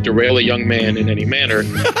manner that could derail a young man in any manner.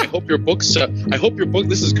 I hope your book this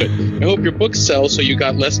is good. I hope your books sell so you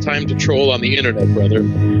got less time to troll on the internet, brother.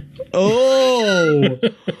 Oh,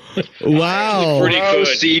 wow. Pretty good.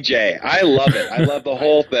 CJ. I love it. I love the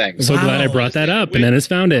whole thing. So glad I brought that up, and Ennis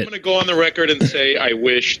found I'm it. going to go on the record and say I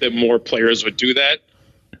wish that more players would do that.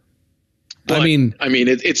 But, I mean,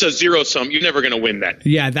 it's a zero sum. You're never going to win that.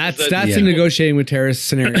 Yeah, that's a negotiating with terrorists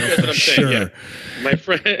scenario. That's what I'm saying. Yeah. My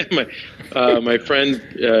friend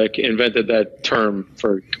invented that term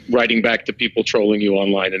for writing back to people trolling you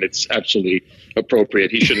online, and it's absolutely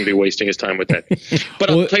appropriate. He shouldn't be wasting his time with that. But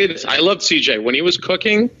I'll tell you this: I loved CJ when he was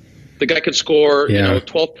cooking. The guy could score,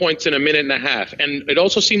 12 points in a minute and a half, and it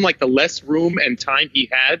also seemed like the less room and time he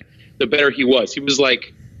had, the better he was. He was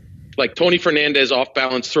like Tony Fernandez off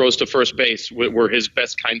balance throws to first base were his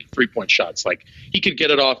best kind of 3-point shots. Like he could get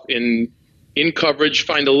it off in coverage,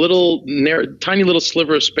 find a tiny little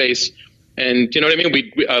sliver of space, and you know what I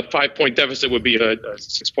mean. A 5-point deficit would be a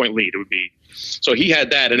 6-point lead. It would be so he had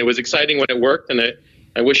that, and it was exciting when it worked, and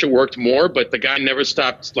I wish it worked more. But the guy never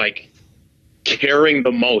stopped caring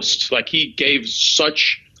the most. Like he gave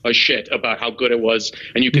such a shit about how good it was,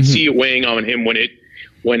 and you could see it weighing on him when it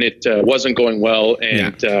wasn't going well.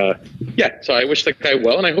 And so I wish that guy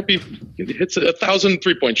well, and I hope he hits 1,000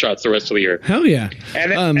 3-point shots the rest of the year. Hell yeah.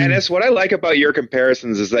 And it's what I like about your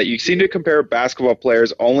comparisons is that you seem to compare basketball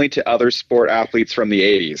players only to other sport athletes from the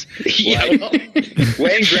 80s.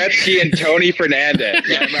 Wayne Gretzky and Tony Fernandez.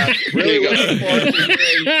 I'm really looking forward to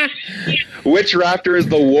hearing which Raptor is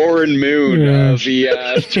the Warren Moon of the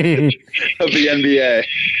NBA.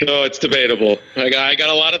 Oh, it's debatable. I got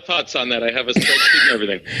a lot of thoughts on that. I have a spreadsheet and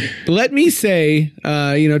everything. Let me say,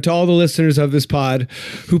 to all the listeners of this pod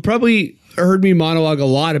who probably heard me monologue a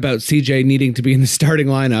lot about CJ needing to be in the starting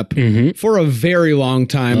lineup for a very long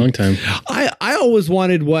time. I always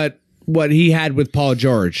wanted what he had with Paul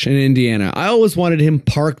George in Indiana. I always wanted him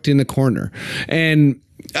parked in the corner. And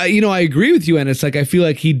I agree with you, Ennis. I feel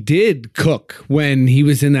like he did cook when he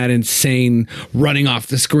was in that insane running off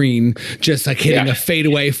the screen, just hitting a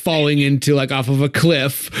fadeaway, falling into off of a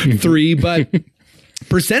cliff 3. But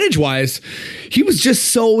percentage wise, he was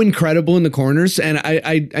just so incredible in the corners. And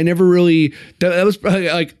I never really, that was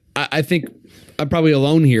probably I think I'm probably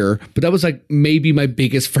alone here, but that was maybe my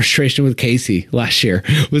biggest frustration with Casey last year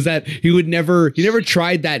was that he never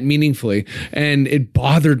tried that meaningfully, and it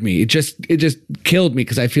bothered me. It just killed me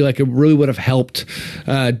because I feel like it really would have helped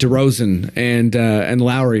DeRozan and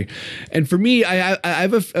Lowry. And for me, I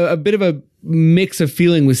have a bit of a mix of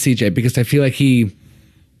feeling with CJ because I feel like he,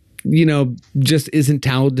 just isn't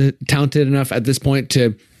talented enough at this point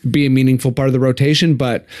to be a meaningful part of the rotation,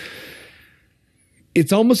 but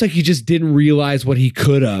it's almost like he just didn't realize what he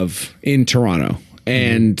could have in Toronto.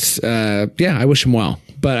 And I wish him well,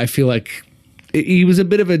 but I feel like he was a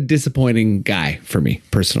bit of a disappointing guy for me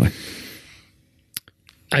personally.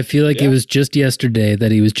 I feel like it was just yesterday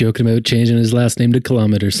that he was joking about changing his last name to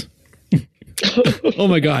Kilometers. Oh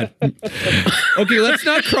my God. Okay, let's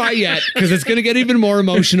not cry yet because it's going to get even more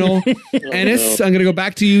emotional. Ennis, I'm going to go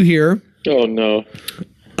back to you here. Oh no.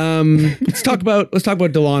 Let's talk about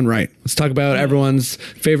DeLon Wright. Let's talk about everyone's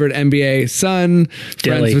favorite NBA son,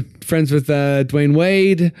 friends with Dwayne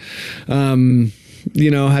Wade.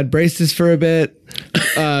 Had braces for a bit.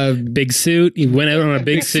 Big suit. He went out on a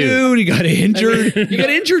big suit. He got injured. He got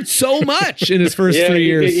injured so much in his first 3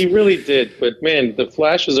 years. He really did. But man, the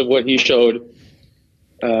flashes of what he showed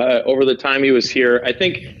over the time he was here, I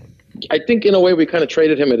think in a way we kind of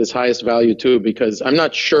traded him at his highest value too, because I'm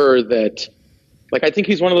not sure that. Like, I think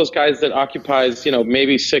he's one of those guys that occupies,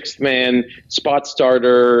 maybe sixth man, spot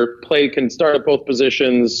starter, can start at both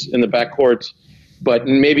positions in the backcourt, but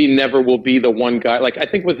maybe never will be the one guy. Like, I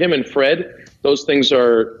think with him and Fred, those things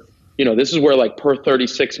are, this is where like per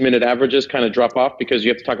 36-minute averages kind of drop off because you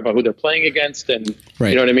have to talk about who they're playing against and,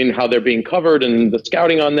 you know what I mean, how they're being covered and the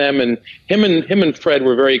scouting on them. And him and Fred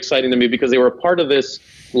were very exciting to me because they were a part of this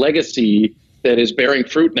legacy that is bearing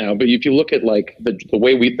fruit now. But if you look at like the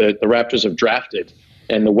way the Raptors have drafted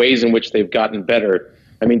and the ways in which they've gotten better,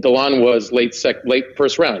 I mean, DeLon was late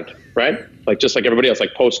first round, right? Like just like everybody else,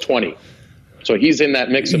 like post 20. So he's in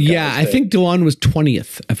that mix of guys. Yeah, I think DeLon was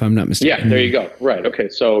 20th, if I'm not mistaken. Yeah, there you go. Right. Okay.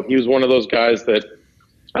 So he was one of those guys that,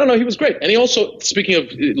 I don't know, he was great. And he also, speaking of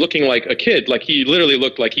looking like a kid, like he literally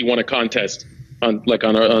looked like he won a contest on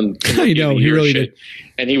I know, he really did.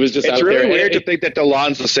 And he was just it's out there. It's really weird to think that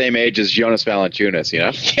DeLon's the same age as Jonas Valanciunas,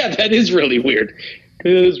 Yeah, that is really weird.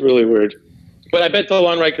 It is really weird. But I bet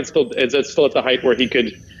DeLon Wright is still at the height where he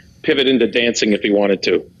could pivot into dancing if he wanted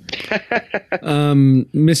to.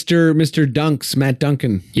 Mr. Dunks, Matt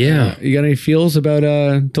Duncan. Yeah. You got any feels about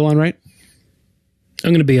DeLon Wright? I'm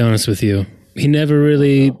going to be honest with you. He never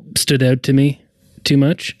really stood out to me too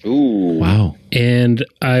much. Ooh. Wow. And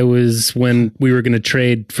when we were going to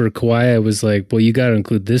trade for Kawhi, I was like, well, you got to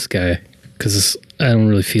include this guy because I don't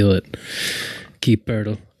really feel it. Keep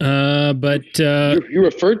Bartle. But you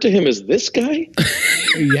referred to him as this guy?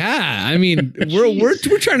 Yeah, I mean, we're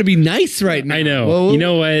trying to be nice right now. I know. Well, you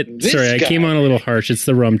know what? Sorry, guy. I came on a little harsh. It's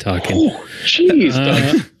the rum talking. Oh, jeez.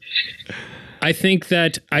 I think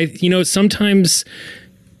that sometimes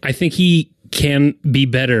I think he can be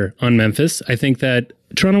better on Memphis. I think that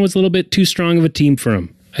Toronto was a little bit too strong of a team for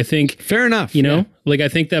him. I think fair enough. I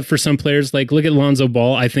think that for some players, like look at Lonzo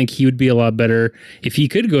Ball. I think he would be a lot better if he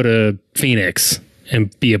could go to Phoenix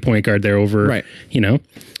and be a point guard there over, right.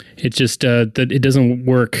 It's just that it doesn't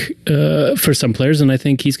work for some players, and I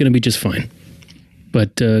think he's going to be just fine.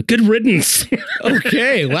 But good riddance.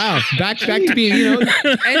 Okay, wow. Back to being,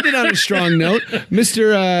 ended on a strong note.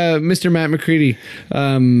 Mr. Matt McCready.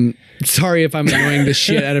 Sorry if I'm annoying the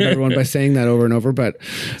shit out of everyone by saying that over and over, but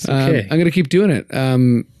okay. I'm going to keep doing it. How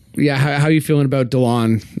are you feeling about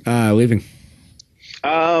DeLon leaving?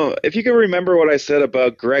 If you can remember what I said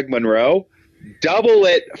about Greg Monroe, double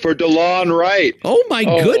it for DeLon Wright. Oh my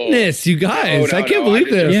goodness, you guys! I can't believe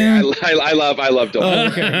this. Yeah. I love DeLon. Oh,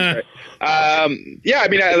 okay. I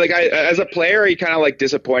mean, as a player, he kind of like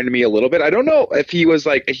disappointed me a little bit. I don't know if he was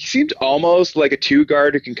he seemed almost like a two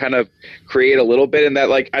guard who can kind of create a little bit in that.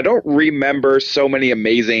 Like, I don't remember so many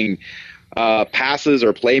amazing passes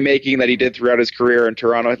or playmaking that he did throughout his career in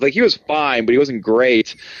Toronto. Like, he was fine, but he wasn't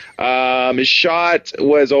great. His shot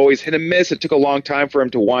was always hit and miss. It took a long time for him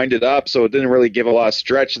to wind it up, so it didn't really give a lot of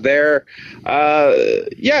stretch there.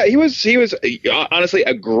 He was honestly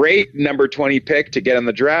a great number 20 pick to get in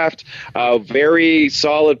the draft. Very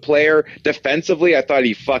solid player. Defensively, I thought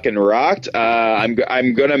he fucking rocked. I'm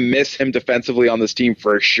gonna miss him defensively on this team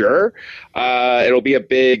for sure. It'll be a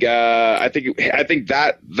big. I think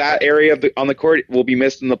that area on the court will be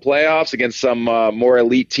missed in the playoffs against some more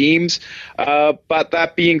elite teams. But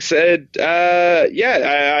that being said,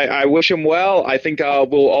 I wish him well. I think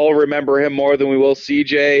we'll all remember him more than we will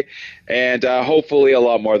CJ, and hopefully a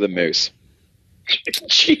lot more than Moose.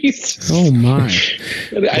 Jeez. Oh my!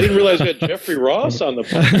 I didn't realize we had Jeffrey Ross on the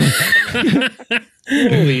podcast.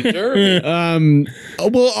 Holy dirt.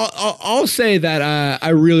 Well, I'll say that I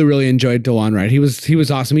really, really enjoyed DeLon Wright. He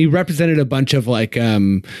was awesome. He represented a bunch of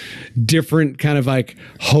different kind of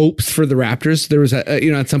hopes for the Raptors. There was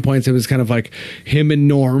at some points it was kind of like him and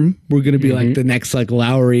Norm were going to be like the next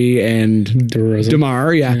Lowry and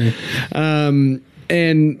DeMar. Yeah.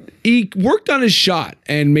 And he worked on his shot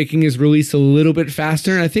and making his release a little bit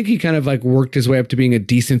faster. And I think he kind of worked his way up to being a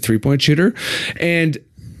decent 3-point shooter. And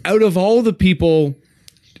out of all the people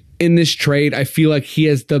in this trade, I feel like he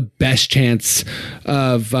has the best chance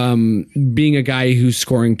of being a guy who's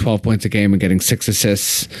scoring 12 points a game and getting 6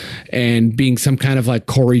 assists and being some kind of like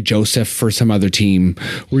Corey Joseph for some other team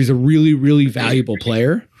where he's a really, really valuable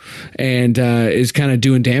player and is kind of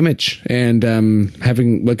doing damage and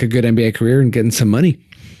having like a good NBA career and getting some money.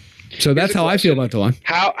 So that's how I feel about DeLon.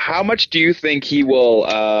 How much do you think he will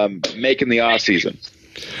make in the offseason?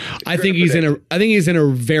 I think he's in a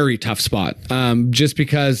very tough spot. Just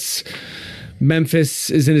because Memphis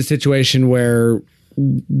is in a situation where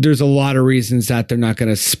there's a lot of reasons that they're not going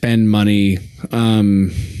to spend money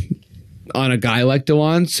on a guy like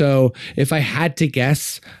DeLon. So if I had to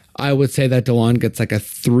guess, I would say that DeLon gets like a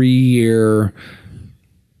 3-year,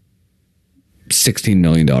 $16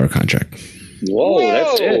 million contract. Whoa,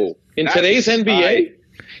 that's it. In today's NBA?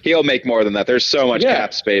 He'll make more than that. There's so much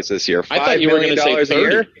cap space this year. I thought you were going to say 30. A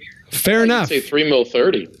year? Fair enough. Say $3 million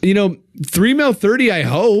 30. You know, $3 million 30. I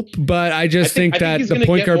hope, but I think that the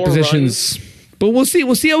point guard positions. But we'll see.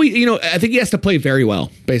 We'll see how he. You know, I think he has to play very well.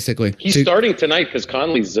 Basically, he's starting tonight because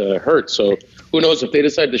Conley's hurt. So who knows if they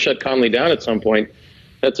decide to shut Conley down at some point?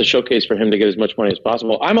 That's a showcase for him to get as much money as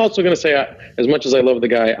possible. I'm also going to say, as much as I love the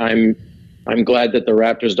guy, I'm glad that the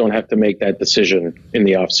Raptors don't have to make that decision in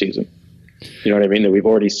the offseason. You know what I mean? That we've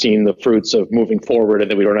already seen the fruits of moving forward, and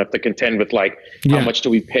that we don't have to contend with how much do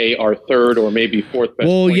we pay our third or maybe fourth best.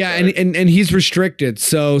 Well, yeah, and he's restricted,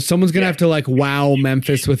 so someone's gonna have to like wow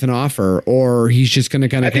Memphis with an offer, or he's just gonna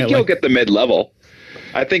kind of. I think he'll get the mid-level.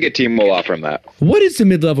 I think a team will offer him that. What is the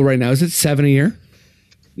mid-level right now? Is it 7 a year?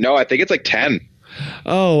 No, I think it's like 10.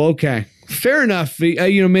 Oh, okay. Fair enough.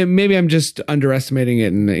 You know, maybe I'm just underestimating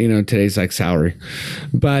it in today's like salary,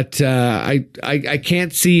 but I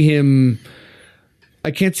can't see him. I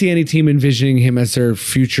can't see any team envisioning him as their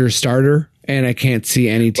future starter, and I can't see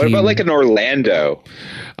any team. What about like an Orlando?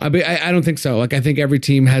 I don't think so. Like I think every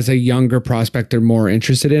team has a younger prospect they're more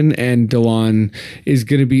interested in, and DeLon is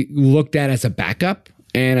going to be looked at as a backup,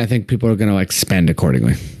 and I think people are going to like spend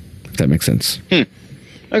accordingly. If that makes sense.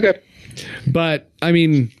 Okay. But I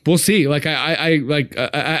mean, we'll see. Like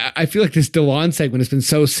I feel like this DeLon segment has been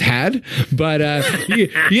so sad, but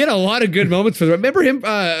he had a lot of good moments for the. Remember him?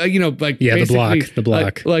 The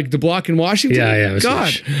block, like the block in Washington. Yeah.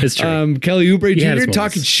 God, it's true. Kelly Oubre Jr.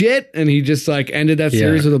 talking shit, and he just like ended that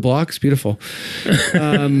series with a block. It's beautiful.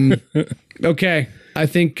 Okay, I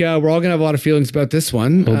think we're all gonna have a lot of feelings about this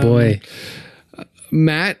one. Oh boy.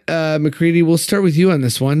 Matt McCready, we'll start with you on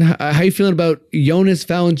this one. How are you feeling about Jonas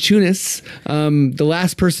Valanciunas, the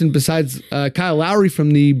last person besides Kyle Lowry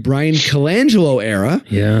from the Brian Colangelo era?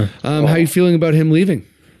 Yeah. How are you feeling about him leaving?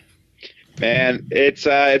 Man, it's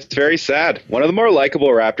very sad. One of the more likable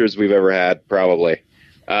Raptors we've ever had, probably.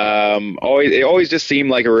 It always just seemed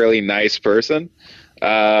like a really nice person.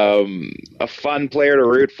 A fun player to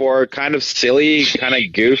root for, kind of silly, kind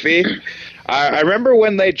of goofy. I remember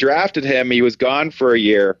when they drafted him, he was gone for a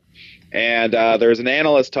year, and there was an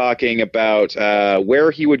analyst talking about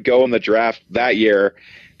where he would go in the draft that year,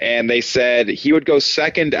 and they said he would go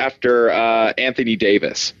second after Anthony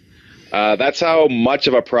Davis. That's how much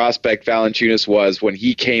of a prospect Valanciunas was when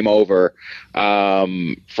he came over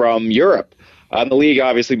from Europe. The league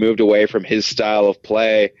obviously moved away from his style of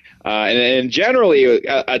play. And generally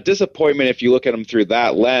a disappointment if you look at him through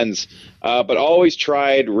that lens, but always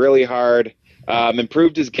tried really hard,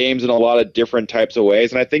 improved his games in a lot of different types of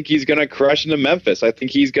ways. And I think he's going to crush into Memphis. I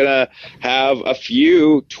think he's going to have a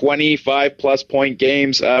few 25-plus point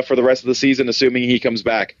games for the rest of the season, assuming he comes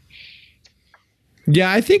back.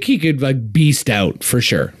 Yeah, I think he could like beast out for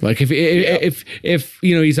sure. Like if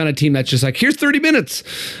he's on a team that's just like, here's 30 minutes.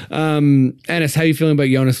 Ennis, how are you feeling about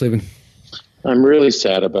Jonas leaving? I'm really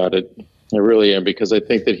sad about it. I really am, because I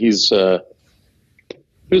think that he's one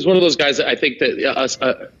of those guys that I think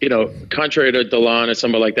that, contrary to DeLon or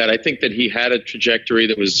somebody like that, I think that he had a trajectory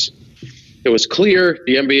that was clear.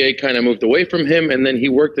 The NBA kind of moved away from him, and then he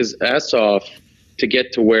worked his ass off to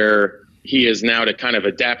get to where he is now to kind of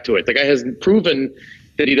adapt to it. The guy has proven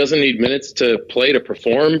that he doesn't need minutes to play to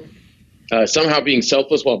perform. Somehow being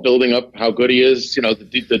selfless while building up how good he is.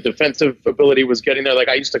 The defensive ability was getting there. Like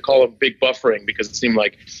I used to call him big buffering, because it seemed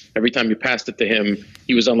like every time you passed it to him,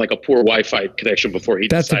 he was on like a poor Wi-Fi connection before he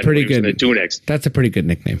decided what he was going to do next. That's a pretty good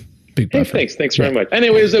nickname. Big buffering. Thanks very much.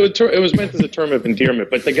 Anyways, it was meant as a term of endearment,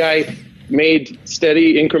 but the guy made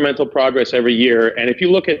steady incremental progress every year. And if you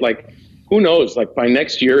look at who knows, by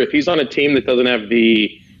next year, if he's on a team that doesn't have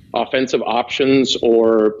the offensive options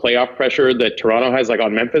or playoff pressure that Toronto has,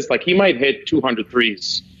 on Memphis, he might hit 200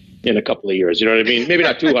 threes in a couple of years. You know what I mean? Maybe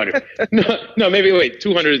not 200. no, maybe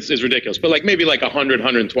 200 is ridiculous, but maybe 100,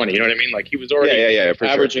 120. You know what I mean? He was already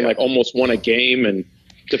averaging almost one a game, and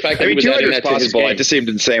The fact that I he mean, was adding 200 is that to his possible. game. It just seemed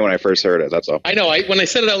insane when I first heard it. That's all. I know. When I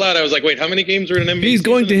said it out loud, I was like, wait, how many games are in an NBA He's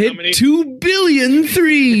going to season? hit 2 billion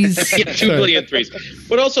threes. Yeah, 2 billion threes.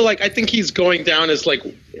 But also, like, I think he's going down as, like,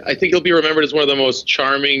 I think he'll be remembered as one of the most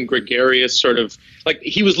charming, gregarious sort of, like,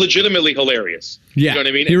 he was legitimately hilarious. Yeah, you know what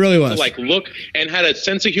I mean? he really And was. like, look, and had a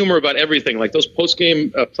sense of humor about everything. Like those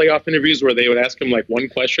post-game playoff interviews where they would ask him, like, one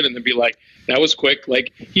question and then be like, that was quick.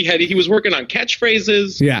 Like, he was working on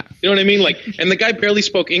catchphrases. Yeah. You know what I mean? Like, and the guy barely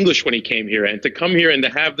spoke English when he came here. And to come here and to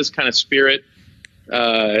have this kind of spirit,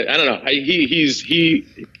 I don't know.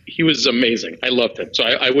 He was amazing. I loved him. So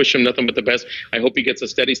I wish him nothing but the best. I hope he gets a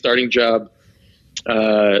steady starting job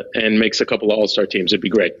and makes a couple of all-star teams. It'd be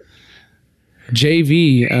great.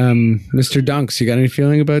 JV, Mr. Dunks, you got any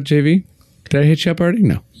feeling about JV? Did I hit you up already?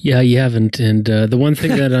 No. Yeah, you haven't. And the one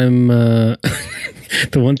thing that I'm,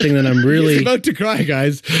 He's really, about to cry,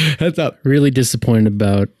 guys. Heads up. really disappointed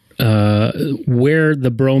about where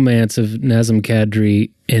the bromance of Nazem Kadri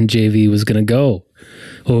and JV was going to go.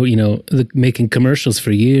 Oh, you know, making commercials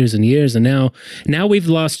for years and years, and now we've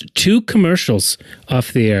lost 2 commercials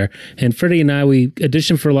off the air. And Freddie and I, we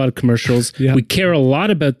audition for a lot of commercials. Yeah. We care a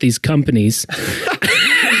lot about these companies.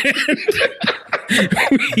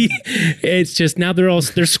 It's just now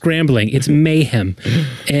they're scrambling. It's mayhem,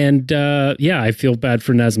 and I feel bad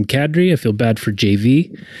for Nazem Kadri. I feel bad for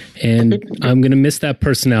JV, and I'm gonna miss that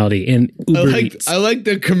personality. And Uber Eats. I like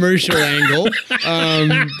the commercial angle.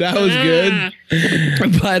 That was good.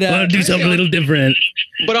 But I want to do something a little different.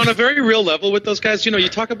 But on a very real level with those guys, you know, you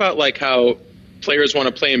talk about like how players want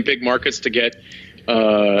to play in big markets to get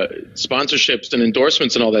sponsorships and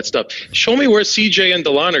endorsements and all that stuff. Show me where CJ and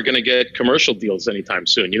Delon are going to get commercial deals anytime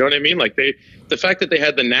soon. You know what I mean? Like the fact that they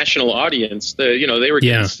had the national audience, they were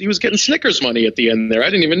he was getting Snickers money at the end there. I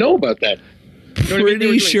didn't even know about that. You know what I mean? They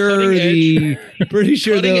were doing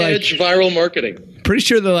cutting edge viral marketing. Pretty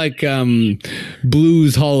sure the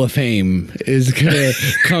Blues Hall of Fame is gonna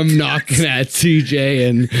come knocking at CJ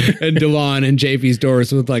and Delon and JV's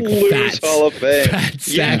doors with like Blues Hall of Fame. fat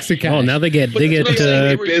stacks of cash. Oh, now they get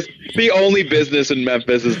the only business in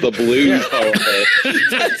Memphis is the Blues Hall of Fame.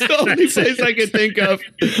 That's the only place I can think of.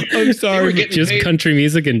 I'm sorry. Just country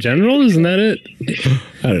music in general, isn't that it?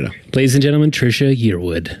 I don't know. Ladies and gentlemen, Trisha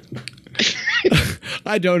Yearwood.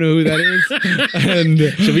 I don't know who that is. And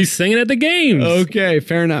she'll be singing at the games. Okay,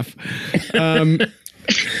 fair enough.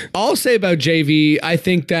 I'll say about JV, I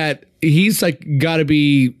think that he's like got to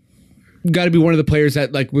be one of the players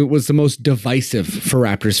that like was the most divisive for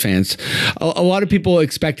Raptors fans. A lot of people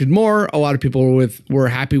expected more. A lot of people were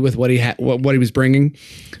happy with what he had, what he was bringing.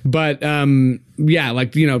 But to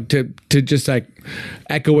just like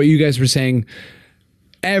echo what you guys were saying,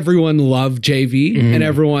 everyone loved JV and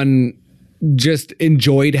everyone just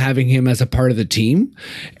enjoyed having him as a part of the team,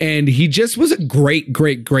 and he just was a great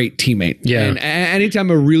teammate. Yeah. And anytime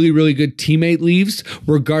a really, really good teammate leaves,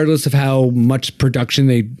 regardless of how much production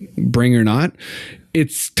they bring or not,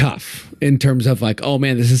 it's tough in terms of like, oh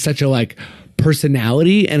man, this is such a like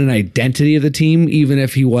personality and an identity of the team, even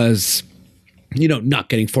if he was, you know, not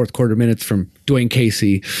getting fourth quarter minutes from Dwayne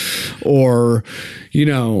Casey or,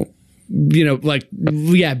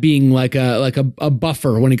 being like a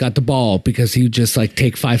buffer when he got the ball because he would just like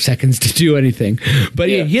take 5 seconds to do anything. But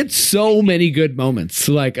he had so many good moments.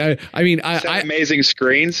 Like amazing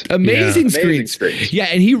screens. Amazing screens. Yeah,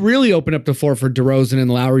 and he really opened up the floor for DeRozan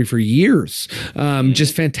and Lowry for years.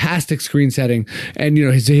 Just fantastic screen setting. And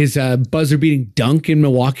his buzzer beating dunk in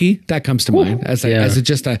Milwaukee, that comes to mind as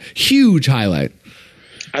just a huge highlight.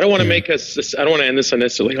 I don't want to I don't want to end this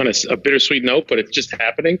necessarily on a bittersweet note, but it's just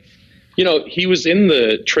happening. You know, he was in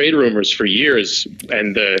the trade rumors for years,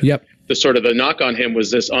 and the sort of the knock on him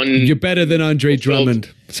was this you're better than Andre Drummond.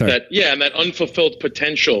 Sorry. And that unfulfilled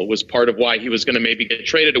potential was part of why he was going to maybe get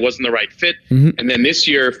traded. It wasn't the right fit. And then this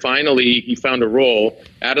year, finally, he found a role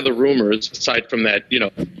out of the rumors, aside from that,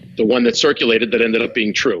 the one that circulated that ended up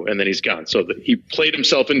being true, and then he's gone. So he played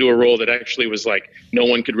himself into a role that actually was like no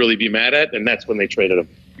one could really be mad at, and that's when they traded him.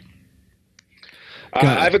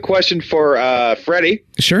 I have a question for Freddie.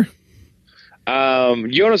 Sure.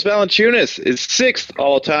 Jonas Valanciunas is 6th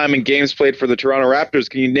all-time in games played for the Toronto Raptors.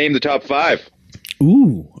 Can you name the top 5?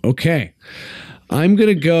 Ooh, okay. I'm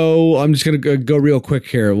just going to go real quick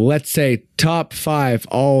here. Let's say top 5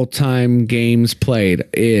 all-time games played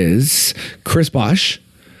is Chris Bosh.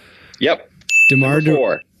 Yep. DeMar Number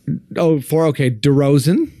 4. Oh, 4. Okay.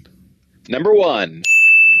 DeRozan. Number 1.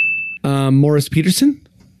 Morris Peterson.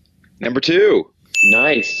 Number 2.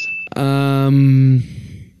 Nice.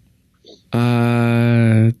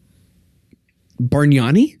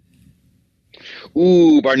 Bargnani.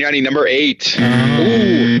 Ooh, Bargnani, number 8.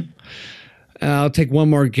 Ooh. I'll take one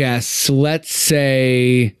more guess. Let's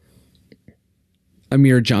say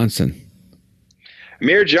Amir Johnson.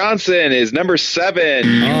 Amir Johnson is number 7.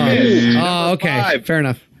 Oh, okay. 5. Fair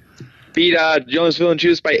enough. Beat Jonas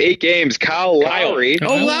Valanciunas by 8 games. Kyle Lowry.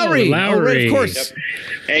 Oh, Lowry. Lowry. Oh, right, of course. Yep.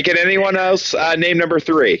 And can anyone else name number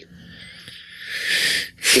 3?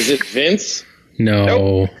 Is it Vince? No.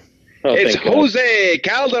 Nope. Oh, It's thank God. Jose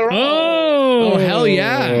Calderon. Oh, hell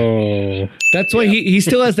yeah. That's why he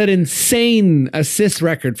still has that insane assist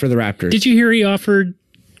record for the Raptors. Did you hear he offered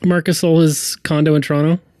Marc Gasol his condo in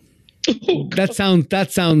Toronto? That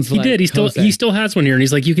sounds He like did. He still has one here, and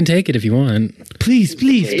he's like, "You can take it if you want." Please,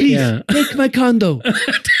 Yeah. take my condo.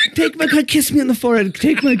 Take my condo. Kiss me on the forehead.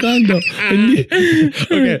 Take my condo.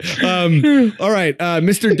 Okay. All right,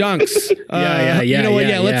 Mr. Dunks. Yeah. You know what?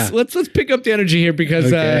 Yeah. Let's pick up the energy here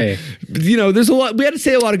because Okay. there's a lot. We had to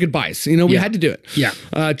say a lot of goodbyes. We had to do it. Yeah.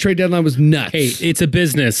 Trade deadline was nuts. Hey, it's a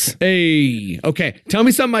business. Hey. Okay. Tell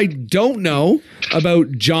me something I don't know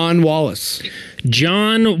about John Wallace.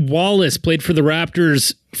 John Wallace played for the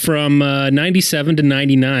Raptors from 97 to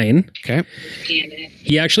 99. Okay.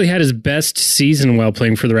 He actually had his best season while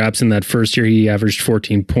playing for the Raps in that first year. He averaged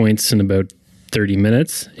 14 points in about 30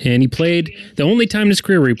 minutes. And he played the only time in his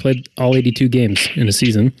career where he played all 82 games in a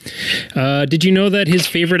season. Did you know that his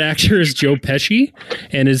favorite actor is Joe Pesci?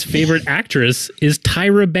 And his favorite actress is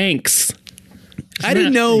Tyra Banks? I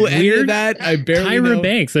didn't know any of that. I barely Tyra know.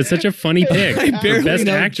 Banks. That's such a funny pick. I barely for best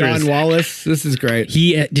know actress. John Wallace. This is great.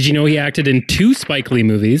 Did you know he acted in 2 Spike Lee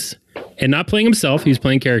movies and not playing himself? He was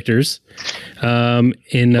playing characters. Can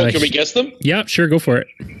we guess them? Yeah, sure, go for it.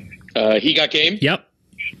 He Got Game? Yep.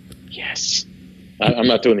 Yes. I'm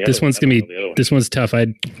not doing the This other one's one. gonna I don't be. know the other one. This one's tough.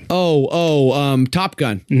 Top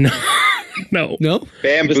Gun. No. No.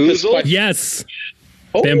 Bamboozled. Yes.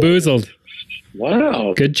 Oh, Bamboozled.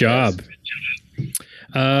 Wow. Good job.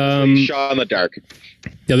 Shot in the dark.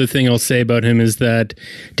 The other thing I'll say about him is that,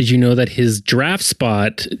 did you know that his draft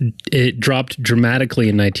spot, it dropped dramatically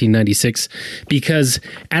in 1996 because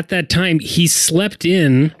at that time he slept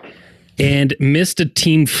in and missed a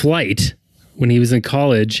team flight when he was in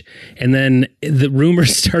college. And then the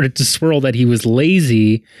rumors started to swirl that he was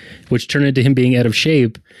lazy, which turned into him being out of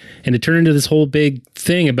shape. And it turned into this whole big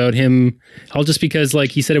thing about him, all just because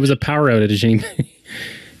like he said it was a power outage. And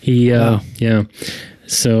yeah.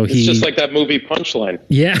 So It's just like that movie Punchline.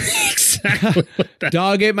 Yeah, exactly.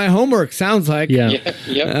 Dog ate my homework. Sounds like. Yeah.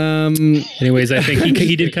 Yep. Anyways, I think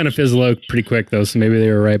he did kind of fizzle out pretty quick though, so maybe they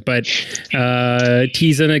were right. But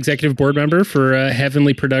he's an executive board member for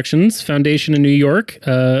Heavenly Productions Foundation in New York.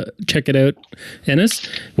 Check it out, Ennis,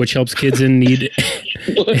 which helps kids in need.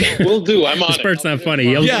 Will do. I'm on This it. part's not funny.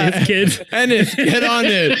 He helps his kids. Ennis, get on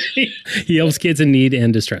it. He helps kids in need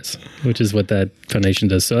and distress, which is what that foundation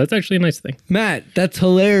does. So that's actually a nice thing. Matt, that's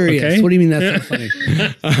hilarious. Okay. What do you mean that's not funny?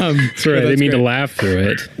 Sorry, I didn't mean to laugh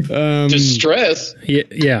through it. Distress.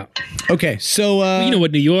 Yeah. Okay, so You know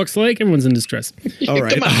what New York's like? Everyone's in distress. all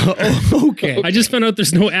right. Okay. I just found out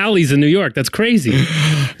there's no alleys in New York. That's crazy.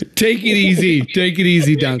 Take it easy. Take it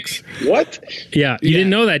easy, Dunks. What? Yeah, you didn't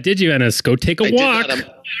know that, did you, Ennis? Go take a I did walk.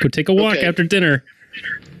 not. Go take a walk Okay. after dinner.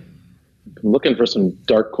 I'm looking for some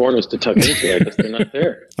dark corners to tuck into. I guess they're not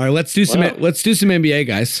there. All right, let's do some Wow. NBA,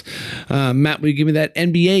 guys. Matt, will you give me that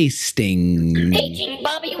NBA sting? Paging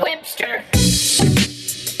Bobby Webster.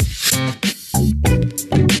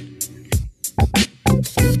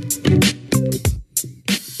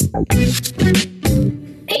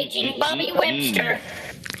 Paging Bobby Webster.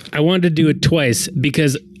 I wanted to do it twice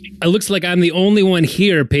because it looks like I'm the only one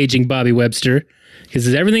here paging Bobby Webster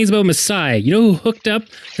because everything's about Masai. You know who hooked up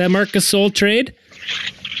that Marc Gasol trade?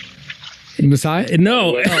 Masai?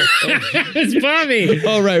 No, it's Bobby.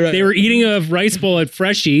 Oh, right. They were eating a rice bowl at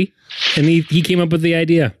Freshie, and he came up with the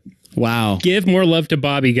idea. Wow. Give more love to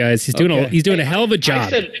Bobby, guys. He's doing a hell of a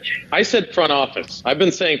job. I said front office. I've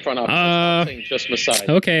been saying front office. I'm saying just Masai.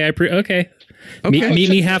 Okay, okay. Meet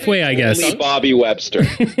me halfway, I guess. Only Bobby Webster.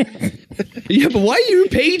 Yeah, but why are you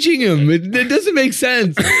paging him? It doesn't make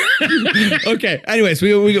sense. Okay. Anyways, we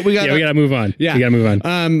got. Yeah, we gotta move on. Yeah, we gotta move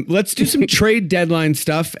on. Let's do some trade deadline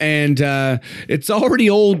stuff, and it's already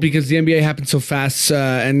old because the NBA happens so fast,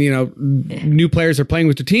 and new players are playing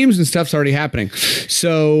with their teams and stuff's already happening.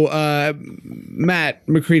 So, Matt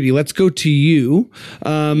McCready, let's go to you.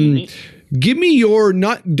 Give me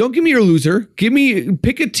don't give me your loser.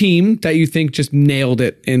 Pick a team that you think just nailed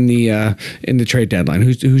it in the trade deadline.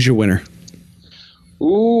 Who's your winner?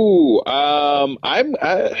 Ooh, I'm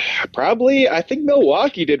probably. I think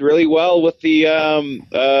Milwaukee did really well with the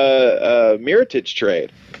Mirotic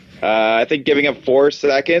trade. I think giving up 4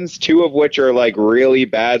 seconds, 2 of which are like really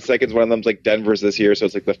bad seconds. One of them's like Denver's this year, so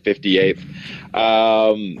it's like the 58th.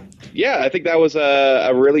 Yeah, I think that was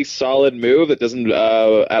a really solid move that doesn't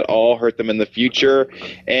at all hurt them in the future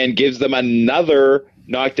and gives them another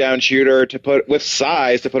knockdown shooter to put with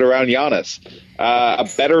size to put around Giannis. A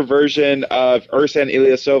better version of Ersan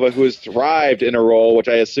Ilyasova, who has thrived in a role, which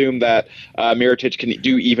I assume that Mirotic can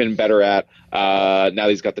do even better at now that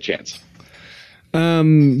he's got the chance.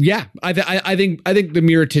 Yeah, I think the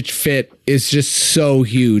Mirotic fit is just so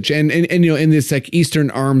huge, and you know, in this like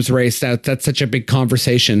Eastern arms race, that's such a big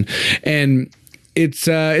conversation, and it's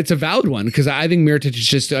a valid one because I think Mirotic is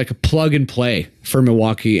just like a plug and play for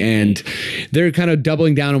Milwaukee, and they're kind of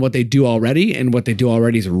doubling down on what they do already, and what they do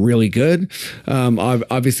already is really good.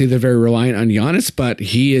 Obviously, they're very reliant on Giannis, but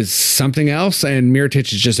he is something else, and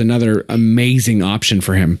Mirotic is just another amazing option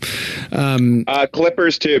for him.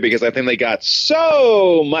 Clippers too, because I think they got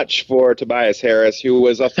so much for Tobias Harris, who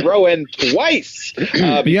was a throw-in twice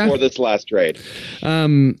before this last trade.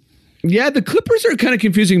 Yeah, the Clippers are kind of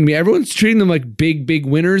confusing me. Everyone's treating them like big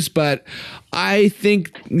winners, but I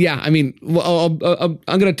think, yeah, I mean, well, I'm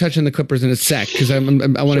going to touch on the Clippers in a sec because I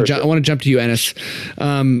want to jump to you, Ennis.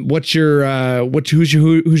 Who's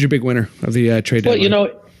your big winner of the trade deadline? Well, you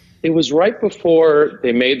know, it was right before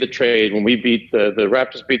they made the trade when we beat the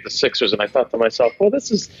Raptors beat the Sixers, and I thought to myself, well,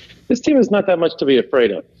 this team is not that much to be afraid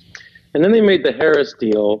of. And then they made the Harris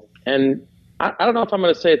deal, and I don't know if I'm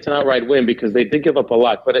going to say it's an outright win because they did give up a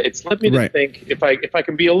lot, but it's led me to think, if I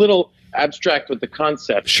can be a little abstract with the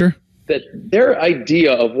concept, sure, that their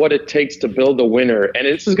idea of what it takes to build a winner, and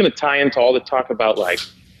this is going to tie into all the talk about like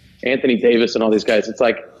Anthony Davis and all these guys. It's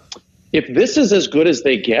like, if this is as good as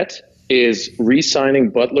they get, is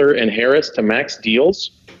re-signing Butler and Harris to max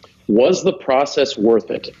deals, was the process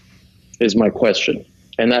worth it? Is my question.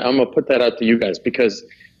 And I'm going to put that out to you guys because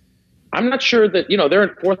I'm not sure that, you know, they're in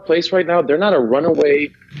 4th place right now. They're not a runaway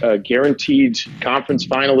guaranteed conference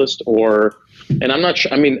finalist and I'm not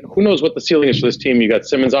sure. I mean, who knows what the ceiling is for this team? You got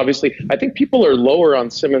Simmons, obviously. I think people are lower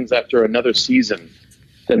on Simmons after another season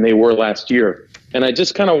than they were last year. And I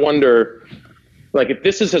just kind of wonder, like, if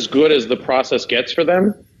this is as good as the process gets for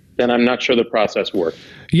them, then I'm not sure the process worked.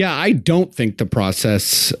 Yeah, I don't think the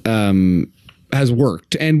process has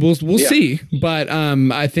worked, and we'll see. But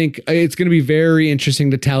I think it's going to be very interesting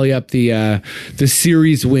to tally up the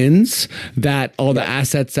series wins that all the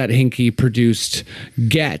assets that Hinkie produced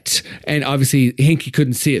get, and obviously Hinkie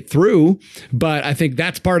couldn't see it through. But I think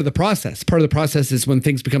that's part of the process. Part of the process is when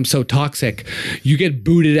things become so toxic, you get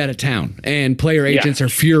booted out of town, and player agents are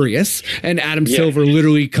furious, and Adam Silver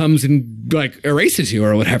literally comes and like erases you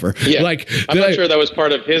or whatever. Yeah. Like, I'm not sure that was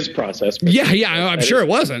part of his process. I'm sure it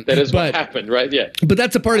wasn't. That is what happened, right? Yeah. But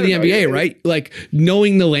that's a part of the NBA, right? Like,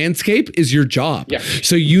 knowing the landscape is your job. Yeah.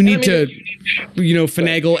 So you need to, you know,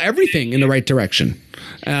 finagle everything in the right direction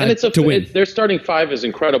and to win. Their starting 5 is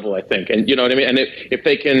incredible, I think. And you know what I mean? And if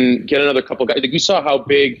they can get another couple guys, you saw how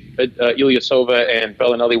big Ilyasova and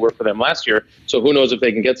Bellinelli were for them last year. So who knows if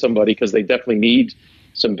they can get somebody, because they definitely need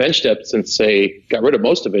some bench depth since they got rid of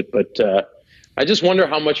most of it. But I just wonder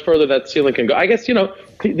how much further that ceiling can go. I guess, you know,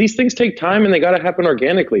 these things take time and they got to happen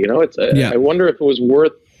organically. You know, I wonder if it was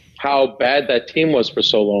worth how bad that team was for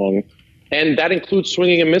so long. And that includes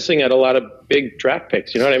swinging and missing at a lot of big draft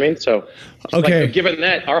picks. You know what I mean? So, like, given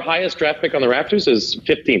that, our highest draft pick on the Raptors is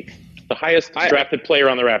 15th. The highest drafted player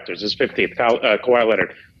on the Raptors is 15th, Kawhi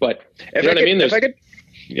Leonard. But you know what I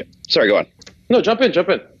mean? Sorry, go on. No, jump in.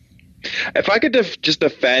 If I could just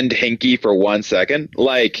defend Hinkie for 1 second,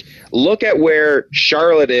 like, look at where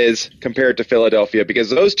Charlotte is compared to Philadelphia, because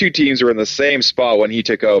those two teams were in the same spot when he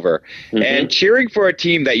took over. Mm-hmm. And cheering for a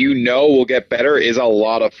team that you know will get better is a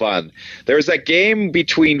lot of fun. There was that game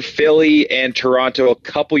between Philly and Toronto a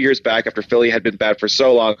couple years back after Philly had been bad for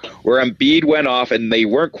so long, where Embiid went off and they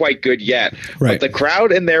weren't quite good yet. Right. But the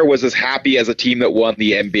crowd in there was as happy as a team that won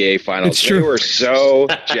the NBA Finals. It's true. They were so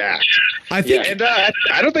jacked. I think, and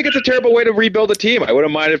I don't think it's a terrible way to rebuild a team. I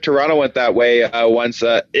wouldn't mind if Toronto went that way once,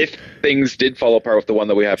 if things did fall apart with the one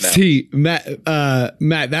that we have now. See, Matt,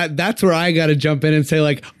 that's where I got to jump in and say,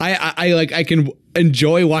 like, I can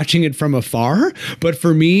enjoy watching it from afar, but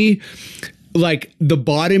for me, like, the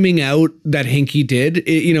bottoming out that Hinkie did,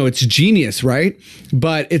 it's genius, right?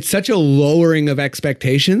 But it's such a lowering of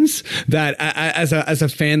expectations that as a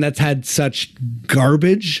fan that's had such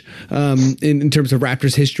garbage in terms of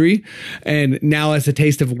Raptors history, and now as a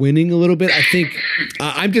taste of winning a little bit, I think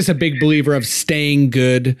I'm just a big believer of staying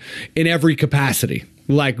good in every capacity.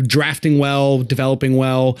 Like drafting well, developing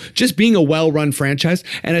well, just being a well-run franchise.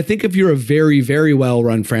 And I think if you're a very, very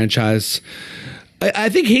well-run franchise, I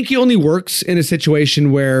think Hinkie only works in a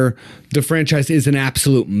situation where the franchise is an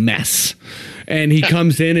absolute mess. And he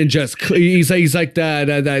comes in and just he's like that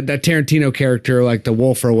Tarantino character, like the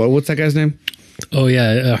wolf or what's that guy's name? Oh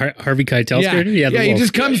yeah, Harvey Keitel's character? Yeah, he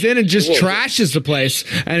just comes in and just trashes the place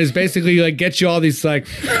and is basically like gets you all these like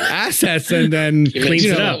assets and then cleans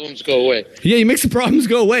it up. Problems go away. Yeah, he makes the problems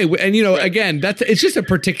go away. And again, it's just a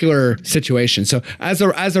particular situation. So as a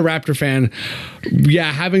Raptor fan,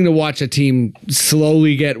 yeah, having to watch a team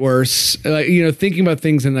slowly get worse, like thinking about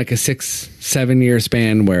things in like a 6-7 year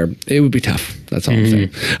span where it would be tough. That's all I'm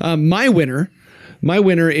saying. My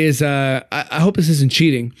winner is, I hope this isn't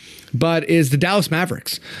cheating, but is the Dallas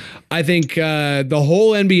Mavericks. I think the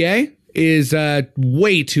whole NBA is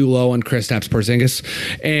way too low on Kristaps Porzingis.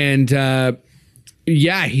 And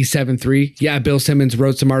yeah, he's 7'3". Yeah, Bill Simmons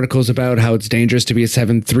wrote some articles about how it's dangerous to be a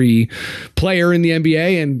 7'3" player in the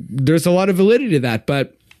NBA, and there's a lot of validity to that.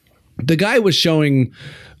 But the guy was showing...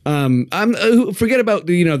 forget about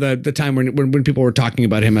the time when people were talking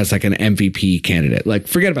about him as like an MVP candidate. Like,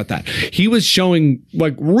 forget about that. He was showing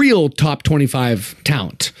like real top 25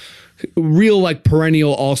 talent, real like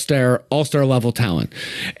perennial all-star level talent,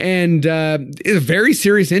 and it's a very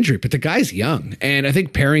serious injury. But the guy's young, and I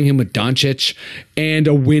think pairing him with Doncic and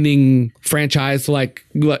a winning franchise like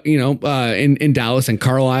in Dallas and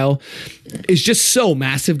Carlisle is just so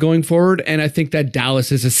massive going forward. And I think that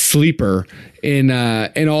Dallas is a sleeper in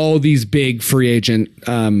all these big free agent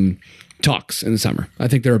talks in the summer. I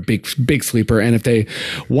think they're a big sleeper. And if they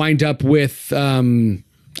wind up with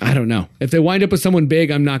I don't know. If they wind up with someone big,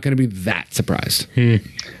 I'm not going to be that surprised.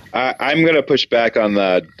 I'm going to push back on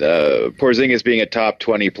the Porzingis being a top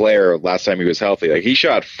 20 player last time he was healthy. Like, he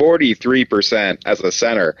shot 43% as a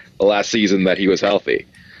center the last season that he was healthy.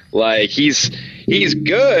 Like, he's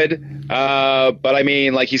good, but I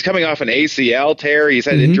mean, like, he's coming off an ACL tear. He's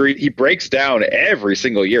had injury. He breaks down every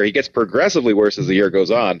single year. He gets progressively worse as the year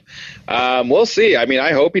goes on. We'll see. I mean,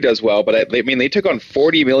 I hope he does well, but they took on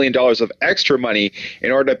 $40 million of extra money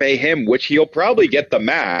in order to pay him, which he'll probably get the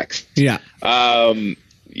max. Yeah.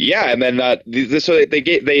 Yeah, and then so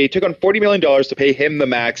they took on $40 million to pay him the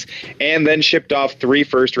max, and then shipped off 3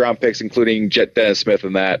 first-round picks, including Dennis Smith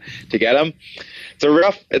and that, to get him.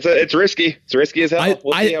 It's risky. It's risky as hell.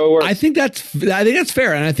 We'll see how it works. I think that's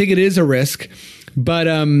fair, and I think it is a risk. But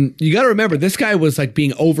you got to remember, this guy was like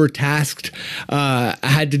being overtasked.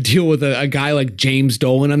 Had to deal with a guy like James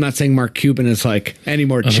Dolan. I'm not saying Mark Cuban is like any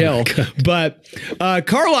more chill, but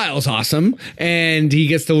Carlisle's awesome, and he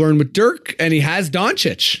gets to learn with Dirk, and he has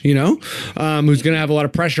Doncic, who's going to have a lot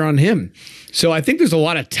of pressure on him. So I think there's a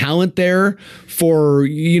lot of talent there for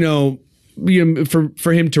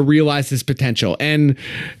for him to realize his potential. And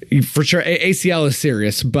for sure, ACL is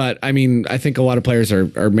serious, but I mean, I think a lot of players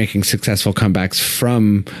are making successful comebacks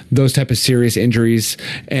from those type of serious injuries,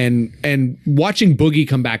 and watching Boogie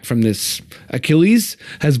come back from this Achilles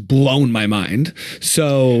has blown my mind.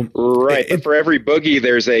 So right, but for every Boogie,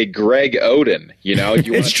 there's a Greg Oden.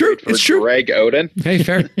 It's true. It's true. Greg Oden. Hey,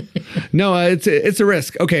 fair. No, it's a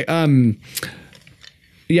risk. Okay.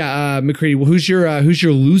 Yeah, McCready. Well, who's your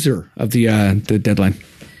loser of the deadline?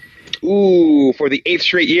 Ooh, for the 8th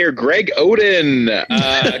straight year, Greg Oden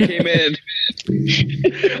came in.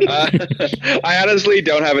 I honestly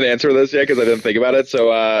don't have an answer to this yet because I didn't think about it.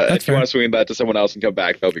 So if you want to swing that to someone else and come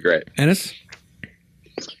back, that would be great. Ennis?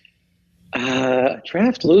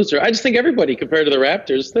 Draft loser. I just think everybody compared to the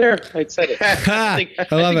Raptors. There, I said it. I think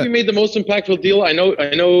we made the most impactful deal. I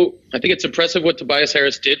think it's impressive what Tobias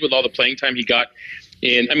Harris did with all the playing time he got.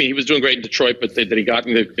 He was doing great in Detroit, but that he got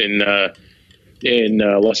in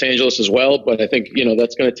Los Angeles as well. But I think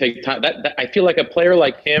that's going to take time. That I feel like a player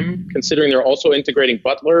like him, considering they're also integrating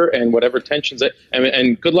Butler and whatever tensions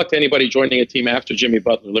and good luck to anybody joining a team after Jimmy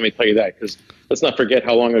Butler. Let me tell you that, because let's not forget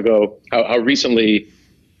how long ago, how recently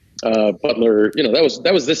Butler.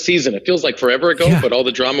 That was this season. It feels like forever ago, but all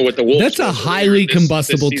the drama with the Wolves. That's a highly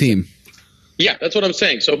combustible team. Yeah, that's what I'm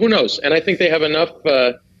saying. So who knows? And I think they have enough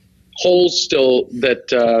holes still that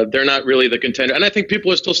they're not really the contender. And I think people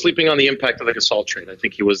are still sleeping on the impact of the Gasol trade. I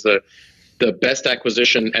think he was the best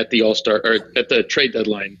acquisition at the All-Star or at the trade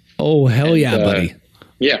deadline. Oh, hell yeah, buddy.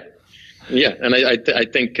 Yeah. And I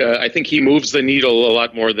think he moves the needle a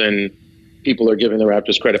lot more than people are giving the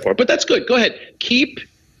Raptors credit for. But that's good. Go ahead. Keep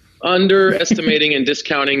underestimating and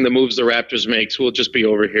discounting the moves the Raptors makes. We'll just be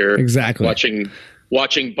over here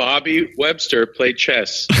watching Bobby Webster play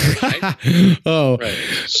chess. Right? Right.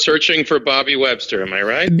 Searching for Bobby Webster. Am I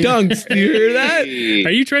right? Dunks, do you hear that?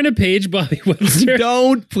 Are you trying to page Bobby Webster?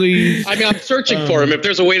 Don't, please. I mean, I'm searching for him. If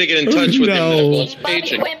there's a way to get in touch with him,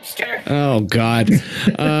 paging. Webster. Oh, God.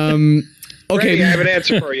 Brady, I have an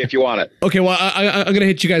answer for you if you want it. Okay, well, I'm going to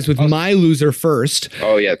hit you guys with my loser first.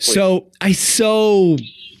 Oh, yeah, please. So I so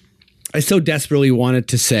desperately wanted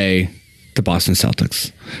to say the Boston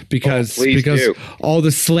Celtics because do. all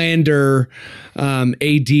the slander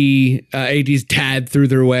AD's Tad threw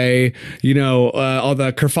their way, all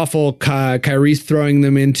the kerfuffle Kyrie's throwing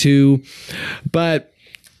them into. But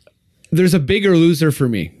there's a bigger loser for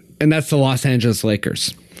me, and that's the Los Angeles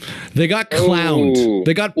Lakers. They got clowned. Ooh.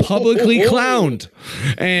 They got publicly clowned.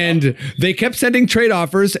 And they kept sending trade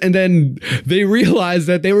offers, and then they realized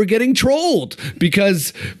that they were getting trolled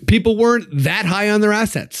because people weren't that high on their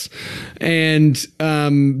assets. And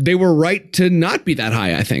they were right to not be that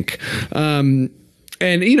high, I think. And,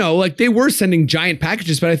 they were sending giant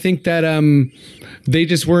packages, but I think that they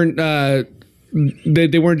just weren't,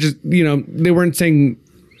 they weren't just, they weren't saying,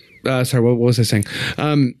 sorry, what was I saying?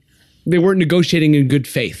 They weren't negotiating in good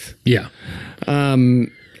faith. Yeah.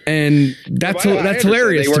 And that's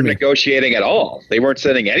hilarious. They weren't negotiating at all. They weren't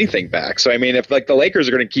sending anything back. So, I mean, if the Lakers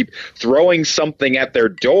are going to keep throwing something at their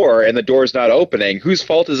door and the door's not opening, whose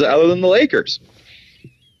fault is it other than the Lakers?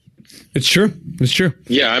 It's true. It's true.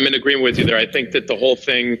 Yeah, I'm in agreement with you there. I think that the whole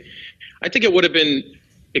thing, I think it would have been,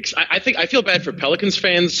 I feel bad for Pelicans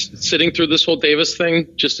fans sitting through this whole Davis thing,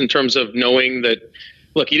 just in terms of knowing that,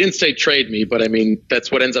 look, he didn't say trade me, but I mean,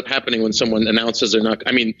 that's what ends up happening when someone announces they're not.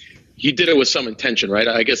 I mean, he did it with some intention, right?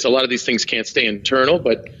 I guess a lot of these things can't stay internal,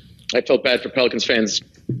 but I felt bad for Pelicans fans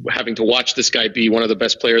having to watch this guy be one of the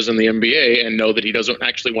best players in the NBA and know that he doesn't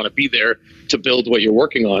actually want to be there to build what you're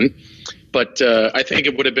working on. But I think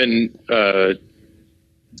it would have been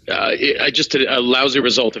just a lousy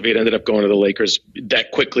result if he had ended up going to the Lakers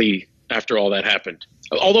that quickly after all that happened.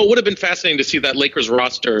 Although it would have been fascinating to see that Lakers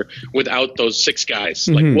roster without those six guys.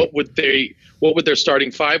 Mm-hmm. Like, what would their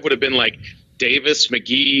starting five would have been like? Davis,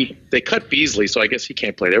 McGee. They cut Beasley, so I guess he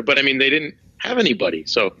can't play there. But I mean, they didn't have anybody,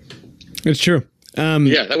 so it's true.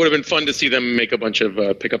 Yeah, that would have been fun to see them make a bunch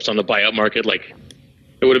of pickups on the buyout market. Like,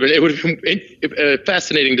 it would have been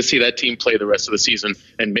fascinating to see that team play the rest of the season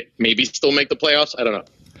and maybe still make the playoffs. I don't know.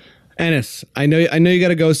 Ennis, I know you got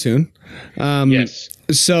to go soon. Yes.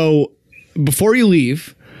 So before you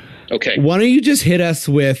leave, okay, why don't you just hit us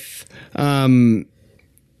with who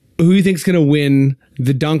you think's going to win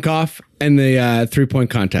the dunk off and the 3-point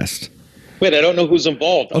contest? Wait, I don't know who's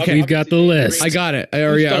involved. Okay, you've got the list. I got it. All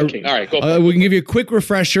right, go. We can give you a quick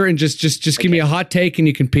refresher and just give me a hot take and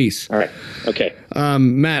you can piece. All right. Okay.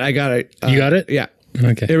 Matt, I got it. You got it? Yeah.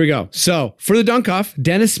 Okay. Here we go. So for the dunk off,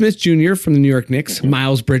 Dennis Smith Jr. from the New York Knicks,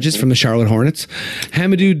 Miles Bridges from the Charlotte Hornets,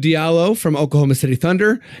 Hamidou Diallo from Oklahoma City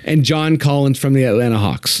Thunder, and John Collins from the Atlanta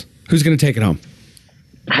Hawks. Who's going to take it home?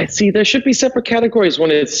 I see. There should be separate categories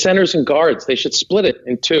when it's centers and guards. They should split it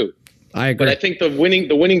in two. I agree. But I think the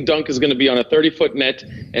winning dunk is going to be on a 30-foot net,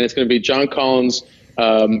 and it's going to be John Collins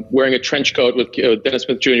wearing a trench coat with Dennis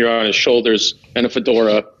Smith Jr. on his shoulders and a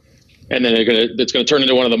fedora, and then it's going to turn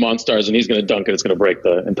into one of the Monstars, and he's going to dunk it. It's going to break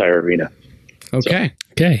the entire arena. Okay.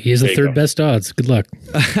 Okay. He's the third best odds. Good luck.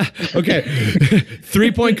 Okay.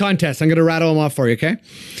 3-point contest. I'm going to rattle them off for you. Okay.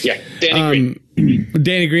 Yeah. Danny Green.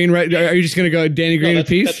 Danny Green. Right? Are you just going to go Danny Green a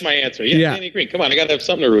piece? That's my answer. Yeah. Danny Green. Come on. I got to have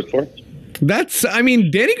something to root for.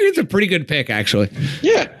 Danny Green's a pretty good pick, actually.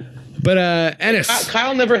 Yeah. But Ennis.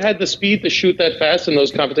 Kyle never had the speed to shoot that fast in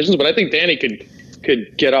those competitions, but I think Danny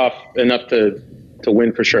could get off enough to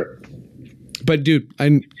win for sure. But dude, I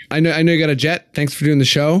know you got a jet. Thanks for doing the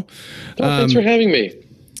show. Thanks for having me.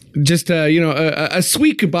 Just a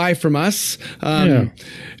sweet goodbye from us.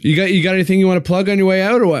 You got anything you want to plug on your way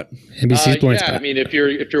out or what? NBC's blind spot. I mean, if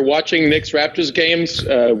you're watching Knicks Raptors games,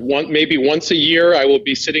 maybe once a year, I will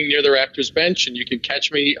be sitting near the Raptors bench, and you can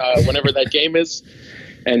catch me whenever that game is.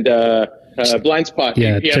 And blind spot.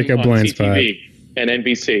 Yeah, check out blind spot and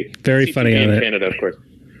NBC. Very CTV funny on in it. Canada, of course.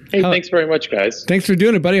 Hey, thanks very much, guys. Thanks for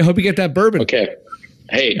doing it, buddy. I hope you get that bourbon. Okay.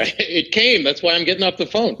 Hey, it came. That's why I'm getting off the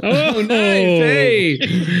phone. Oh, nice. Hey.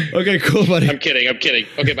 Okay, cool, buddy. I'm kidding.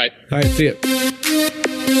 Okay, bye. All right, see you.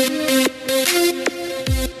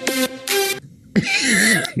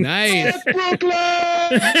 Nice.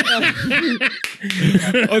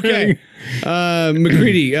 Okay.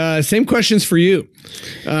 McCready, same questions for you.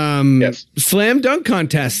 Yes. Slam dunk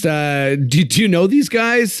contest. Do you know these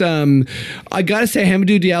guys? I gotta say,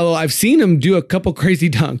 Hamidou Diallo, I've seen him do a couple crazy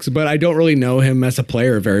dunks, but I don't really know him as a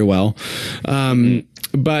player very well.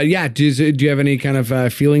 But yeah, do you have any kind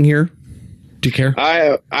of feeling here? Do you care?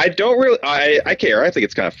 I don't really. I care. I think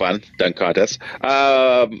it's kind of fun dunk contest.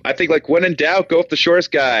 I think like when in doubt, go with the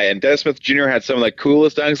shortest guy. And Dennis Smith Jr. had some of the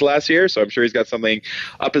coolest dunks last year, so I'm sure he's got something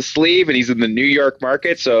up his sleeve. And he's in the New York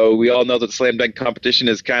market, so we all know that the slam dunk competition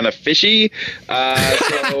is kind of fishy. So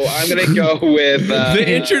I'm gonna go with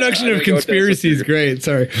the introduction of conspiracy is great.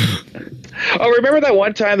 Sorry. Oh, remember that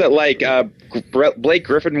one time that like Blake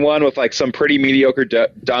Griffin won with like some pretty mediocre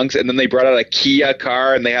dunks, and then they brought out a Kia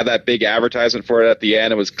car and they had that big advertisement for it at the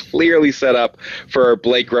end. It was clearly set up for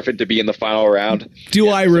Blake Griffin to be in the final round. Do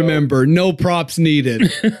I remember? No props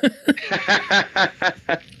needed.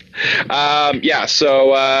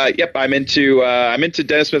 Yep, I'm into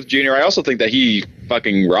Dennis Smith Jr. I also think that he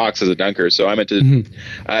fucking rocks as a dunker, so I'm into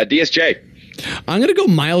DSJ. I'm going to go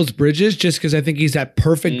Miles Bridges just because I think he's that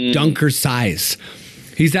perfect dunker size.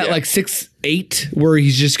 He's that like 6'8", where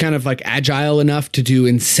he's just kind of like agile enough to do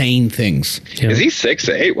insane things. Yeah. Is he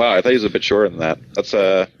 6'8"? Wow, I thought he was a bit shorter than that. That's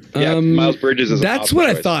Miles Bridges is. That's what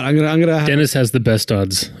choice. I thought. I'm gonna. Dennis has the best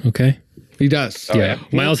odds. Okay, he does. Oh, yeah.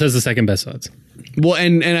 Miles has the second best odds. Well,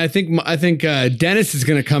 and I think Dennis is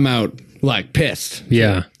going to come out like pissed.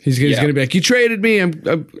 Yeah, he's going to be like, "You traded me.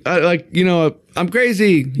 I'm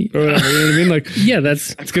crazy," or whatever. You know what I mean? Like, yeah,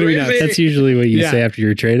 it's going to be nuts. That's usually what you say after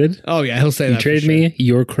you're traded. Oh yeah, he'll say that. You trade me,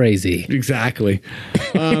 you're crazy. Exactly.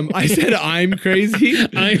 I said I'm crazy.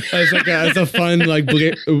 As a fun like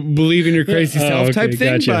believe in your crazy self type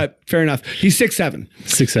thing. Gotcha. But fair enough. He's 6'7".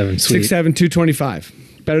 6'7". Sweet. 6'7", 225.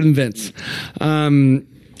 Better than Vince.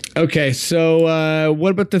 Okay, so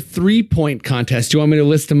what about the 3-point contest? Do you want me to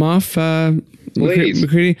list them off? Please.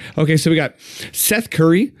 McCready? Okay, so we got Seth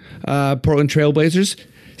Curry, Portland Trailblazers.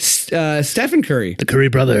 Stephen Curry, the Curry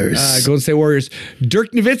brothers, Golden State Warriors.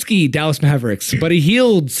 Dirk Nowitzki, Dallas Mavericks. Buddy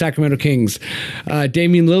Hield, Sacramento Kings.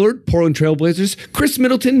 Damian Lillard, Portland Trailblazers. Chris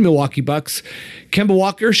Middleton, Milwaukee Bucks. Kemba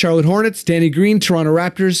Walker, Charlotte Hornets. Danny Green, Toronto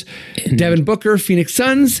Raptors. Devin Booker, Phoenix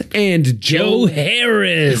Suns. And Joe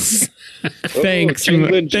Harris. Thanks for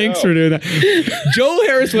doing that. Joe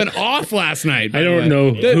Harris went off last night. I don't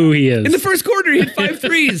know who he is. In the first quarter, he hit 5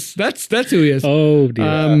 threes. That's who he is. Oh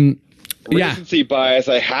dear. Recency bias.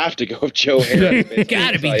 I have to go with Joe Harris.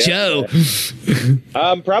 Gotta be Joe.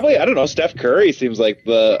 Probably, I don't know. Steph Curry seems like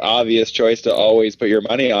the obvious choice to always put your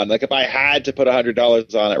money on. Like if I had to put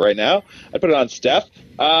 $100 on it right now, I'd put it on Steph.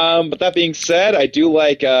 But that being said, I do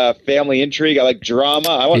like family intrigue. I like drama.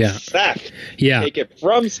 I want Seth to take it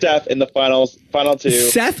from Steph in the final two.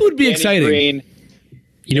 Seth would be exciting. Green.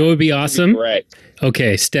 You know what would be awesome? Right.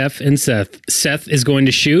 Okay, Steph and Seth. Seth is going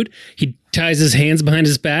to shoot. He ties his hands behind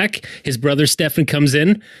his back. His brother Stephen comes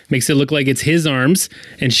in, makes it look like it's his arms,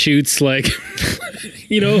 and shoots like,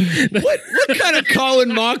 what kind of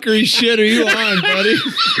Colin Mockery shit are you on, buddy?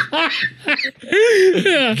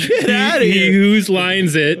 Get out of here. He whose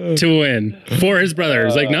lines it to win for his brother.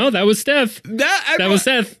 It's like, no, that was Steph. That was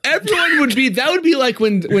Seth. Everyone would be like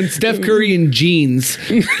when Steph Curry in jeans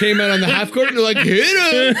came out on the half court and they're like, hit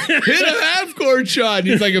a half court shot. And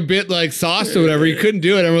he's like a bit like sauced or whatever. He couldn't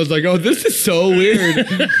do it. Everyone was like, oh, this is so weird.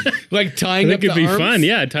 Like tying up the arms. It could be fun.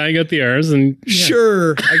 Yeah, tying up the arms. And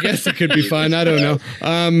sure. I guess it could be fun. I don't know.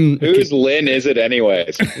 Whose Lynn is it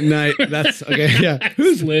anyways? No, that's okay. Yeah.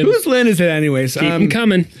 Whose Lynn is it anyways? Keep them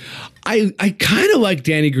coming. I kind of like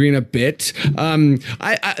Danny Green a bit.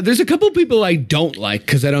 There's a couple people I don't like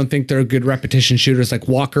because I don't think they're good repetition shooters, like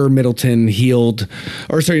Walker, Middleton, Nowitzki.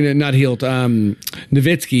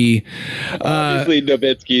 Obviously,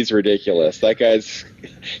 Nowitzki's ridiculous. That guy's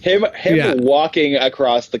him walking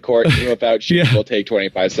across the court without shooting will take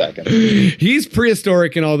 25 seconds. He's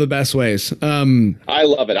prehistoric in all the best ways. I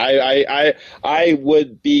love it. I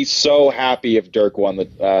would be so happy if Dirk won the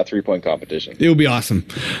 3-point competition. It would be awesome.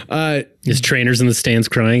 His trainers in the stands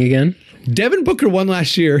crying again. Devin Booker won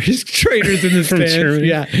last year. His trainers in the stands. Germany.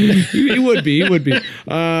 Yeah, he would be.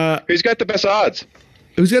 Who's got the best odds?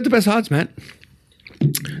 Who's got the best odds, Matt?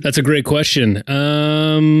 That's a great question.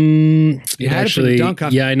 You had actually, it for the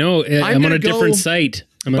dunk. Yeah, I know. I'm on a different site.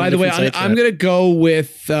 By the way, I'm going to go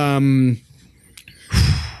with. I'm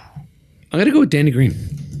going to go with Danny Green.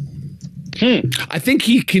 I think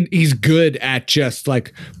he's good at just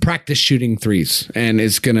like practice shooting threes, and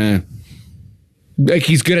is gonna like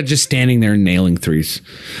he's good at just standing there and nailing threes.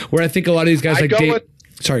 Where I think a lot of these guys Sorry,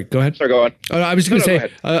 go ahead. Sorry, go on. Oh, I was going to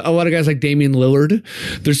say a lot of guys like Damian Lillard,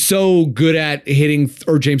 they're so good at hitting,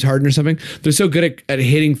 or James Harden or something. They're so good at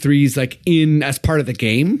hitting threes like in as part of the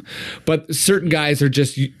game, but certain guys are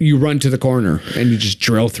just you run to the corner and you just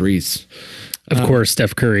drill threes. Of course,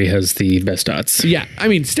 Steph Curry has the best odds. Yeah, I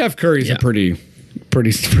mean Steph Curry's a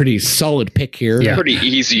pretty solid pick here. Yeah. Pretty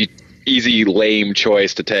easy easy, lame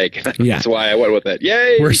choice to take. Yeah. That's why I went with it.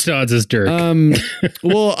 Yay! Worst odds is Dirk.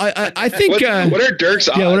 Well, I think. What are Dirk's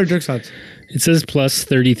odds? Yeah, what are Dirk's odds? It says plus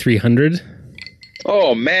 3,300.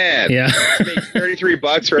 Oh man! Yeah. Make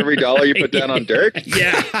 $33 for every dollar you put down on Dirk.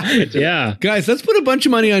 Yeah. Guys, let's put a bunch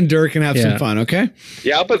of money on Dirk and have some fun, okay?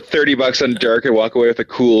 Yeah, I'll put $30 on Dirk and walk away with a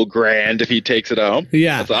cool grand if he takes it home.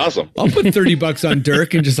 Yeah. That's awesome. I'll put $30 on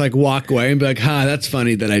Dirk and just like walk away and be like, that's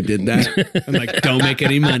funny that I did that. I'm like, don't make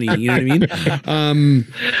any money. You know what I mean?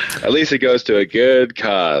 At least it goes to a good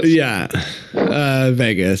cause. Yeah.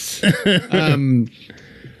 Vegas.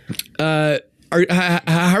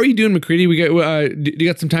 How are you doing, McCready? We got. Do you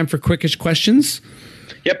got some time for quickish questions?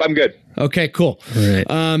 Yep, I'm good. Okay, cool. All right.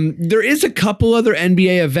 There is a couple other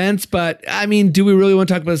NBA events, but I mean, do we really want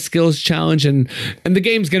to talk about the skills challenge? And the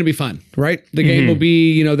game's going to be fun, right? The game will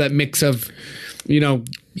be, that mix of, insane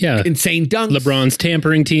dunks. LeBron's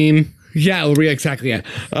tampering team. Yeah, exactly. Yeah,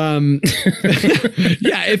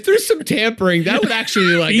 yeah. If there's some tampering, that would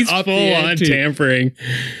actually like He's up full the on ante. tampering.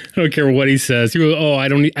 I don't care what he says. He goes, I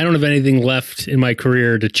don't have anything left in my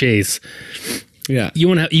career to chase. Yeah,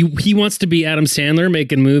 He wants to be Adam Sandler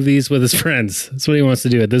making movies with his friends. That's what he wants to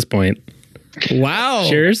do at this point. Wow.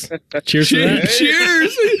 Cheers for that.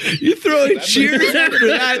 Cheers. You throwing cheers after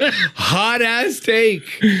that hot ass take.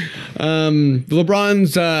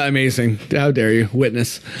 LeBron's amazing. How dare you?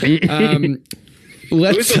 Witness. Who's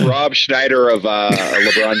the Rob Schneider of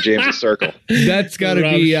LeBron James' circle? That's got to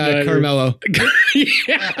be Carmelo.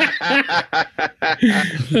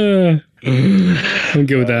 I'm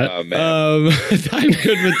good with that. Oh, man. I'm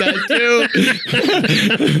good with that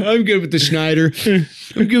too. I'm good with the Schneider.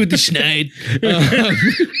 I'm good with the Schneid.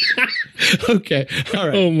 Okay. All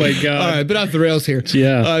right. Oh my God. All right. Been off the rails here.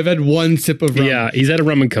 Yeah. I've had one sip of rum. Yeah, he's had a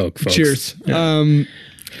rum and coke, folks. Cheers. Yeah.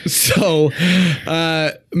 So,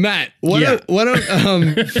 Matt, why don't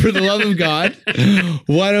for the love of God,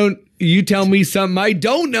 why don't you tell me something I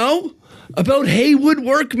don't know about Haywood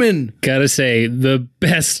Workman? Gotta say, the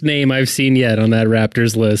best name I've seen yet on that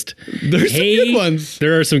Raptors list. There's some good ones.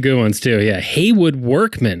 There are some good ones too. Yeah, Haywood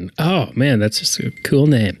Workman. Oh man, that's just a cool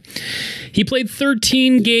name. He played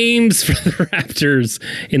 13 games for the Raptors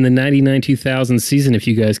in the 99-2000 season, if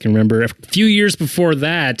you guys can remember. A few years before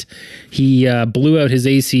that, he blew out his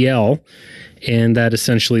ACL, and that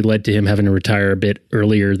essentially led to him having to retire a bit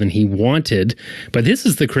earlier than he wanted. But this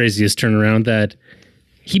is the craziest turnaround, that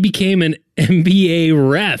he became an NBA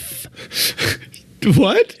ref.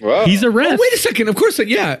 What? Wow. He's a ref. Oh, wait a second. Of course.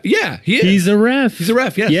 Yeah. He is. He's a ref. He's a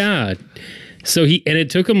ref. Yes. Yeah. So it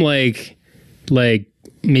took him like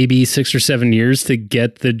maybe 6 or 7 years to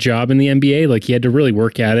get the job in the NBA. Like, he had to really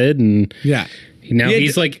work at it, and yeah. Now there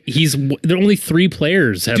are only 3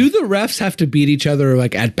 players. Do the refs have to beat each other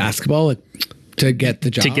like at basketball, like, to get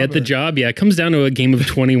the job? To get the job, yeah. It comes down to a game of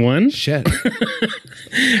 21. Shit.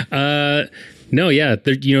 No, yeah.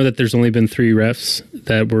 You know that there's only been 3 refs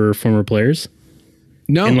that were former players?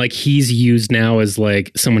 No. And like, he's used now as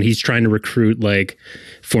like someone he's trying to recruit, like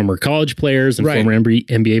former college players and former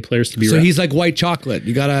NBA players to be so refs. he's like white chocolate.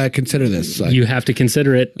 You got to consider this. Like, you have to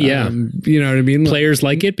consider it. Yeah. You know what I mean? Players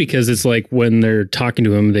like it because it's like when they're talking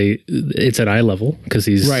to him, it's at eye level because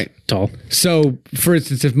he's tall. So, for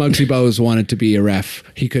instance, if Muggsy Bogues wanted to be a ref,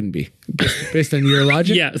 he couldn't be. Based on your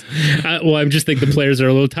logic? Yeah. Well, I just think the players are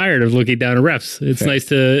a little tired of looking down at refs. It's nice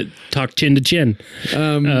to talk chin to chin.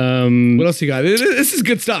 What else you got? This is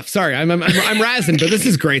good stuff. Sorry, I'm razzing, but this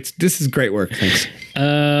is great. This is great work. Thanks.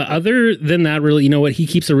 Other than that, really, you know what? He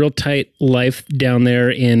keeps a real tight life down there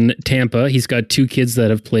in Tampa. He's got 2 kids that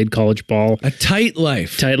have played college ball. A tight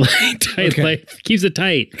life. Tight life. Keeps it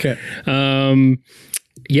tight. Okay.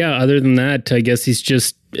 Yeah, other than that, I guess he's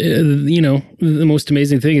just, the most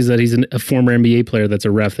amazing thing is that he's a former NBA player that's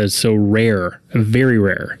a ref. That's so rare, very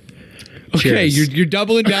rare. Okay, Cheers. you're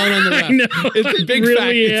doubling down on the ref. I know. It's a big I fact.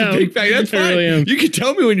 really It's a big fact. That's fine. I really am. You can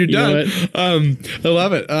tell me when you're done. know I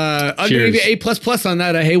love it. I'm going to give you A++ on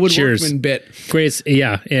that Haywood Cheers. Workman bit. Great.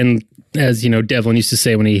 Yeah, and as you know, Devlin used to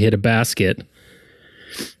say when he hit a basket,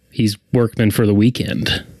 he's workman for the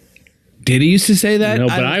weekend. Did he used to say that? No,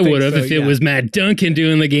 but I would have if it was Matt Duncan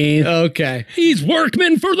doing the game. Okay. He's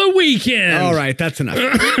workman for the weekend. All right, that's enough.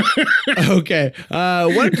 Okay.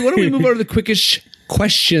 Why don't we move over to the quickish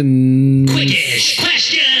questions? Quickish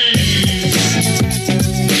questions.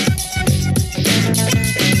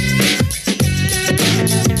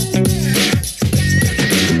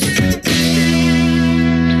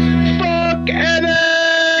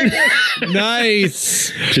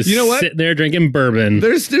 Nice. Just You know what? sitting there drinking bourbon.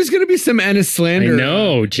 There's going to be some Ennis slander. I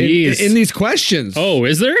know, jeez. In these questions. Oh,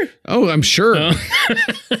 is there? Oh, I'm sure.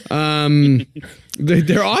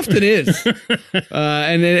 There often is.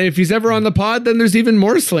 And if he's ever on the pod, then there's even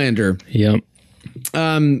more slander. Yep.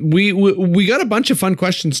 We got a bunch of fun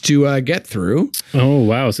questions to get through. Oh,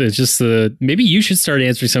 wow. So it's just maybe you should start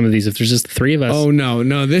answering some of these if there's just the three of us. Oh,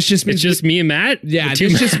 no. This just means it's just me and Matt? Yeah, The two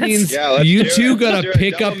this just Matts? means Yeah, let's you do it. two Let's got do to it.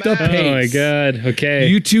 pick Double up the Matt. pace. Oh, my God. Okay.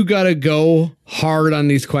 You two got to go hard on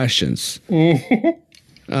these questions.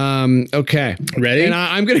 Okay. Ready? And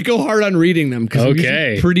I'm going to go hard on reading them because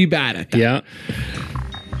Okay. we're pretty bad at that. Yeah.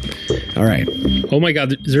 All right. Oh, my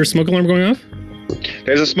God. Is there a smoke alarm going off?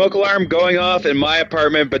 There's a smoke alarm going off in my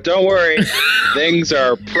apartment, but don't worry, things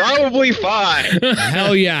are probably fine.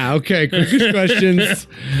 Hell yeah. Okay. Quickest questions.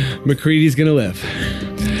 McCready's going to live.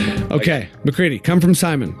 Okay. McCready, come from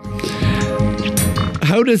Simon.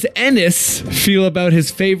 How does Ennis feel about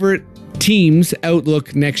his favorite team's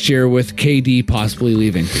outlook next year with KD possibly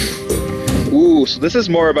leaving? Ooh, so this is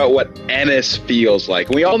more about what Ennis feels like.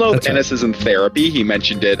 We all know That's right. Ennis is in therapy. He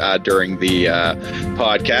mentioned it during the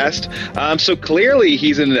podcast. So clearly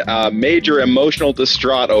he's in major emotional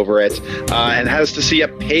distraught over it and has to see a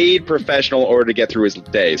paid professional in order to get through his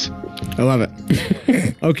days. I love it.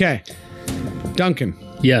 Okay. Duncan.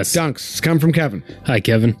 Yes. Dunks. It's come from Kevin. Hi,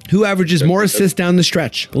 Kevin. Who averages more assists down the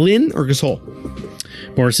stretch, Lynn or Gasol?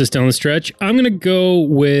 More assists down the stretch. I'm going to go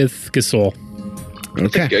with Gasol.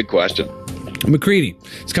 Okay. Good question. McCready.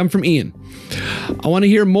 It's come from Ian. I want to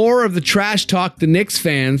hear more of the trash talk the Knicks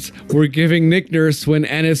fans were giving Nick Nurse when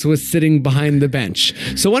Ennis was sitting behind the bench.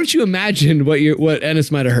 So why don't you imagine what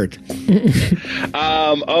Ennis might have heard?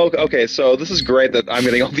 Okay, so this is great that I'm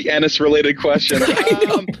getting all the Ennis related questions.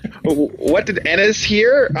 What did Ennis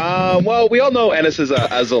hear? Well, we all know Ennis is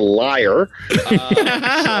a liar.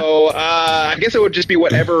 I guess it would just be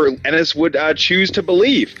whatever Ennis would choose to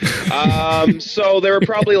believe. So there were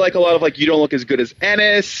probably like a lot of like, you don't look as good as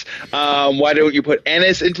Ennis. Why don't you put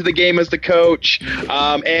Ennis into the game as the coach?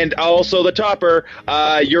 And also the topper,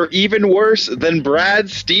 you're even worse than Brad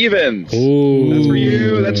Stevens. Ooh. That's for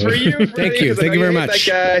you. That's for you. Thank you. Thank you very much.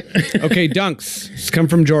 That guy. Okay, Dunks. It's come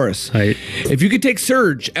from Joris. Hi. If you could take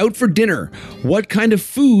Serge out for dinner, what kind of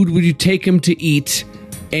food would you take him to eat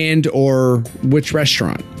and or which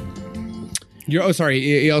restaurant? He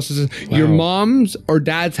also says your mom's or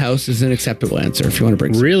dad's house is an acceptable answer if you want to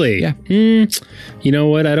bring some. Really? Yeah. You know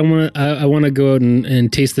what? I want to go out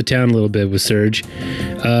and taste the town a little bit with Serge.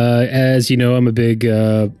 As you know, I'm a big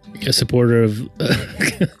supporter of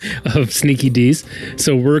of Sneaky D's.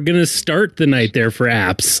 So we're gonna start the night there for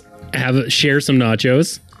apps. Share some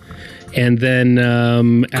nachos, and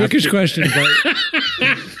then Quickest question.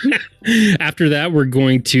 after that, we're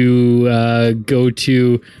going to go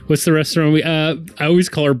to what's the restaurant? I always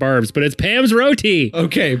call her Barb's, but it's Pam's Roti.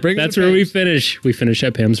 Okay, That's where we finish. We finish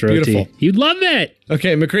at Pam's Roti. Beautiful. You'd love it.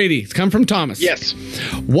 Okay, McCready. It's come from Thomas. Yes.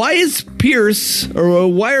 Why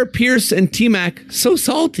are Pierce and T-Mac so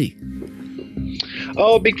salty?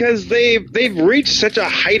 Oh, because they've reached such a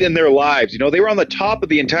height in their lives. You know, they were on the top of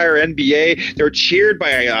the entire NBA. They were cheered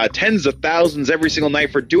by tens of thousands every single night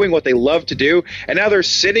for doing what they love to do. And now they're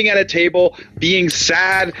sitting at a table being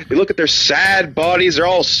sad. They look at their sad bodies. They're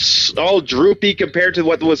all droopy compared to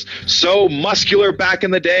what was so muscular back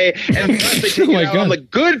in the day. And thus they take it out on the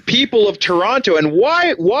good people of Toronto. And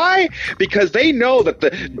why? Why? Because they know that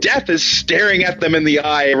the death is staring at them in the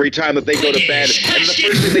eye every time that they go to bed. And the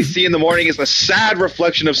first thing they see in the morning is the sad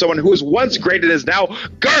reflection of someone who was once great and is now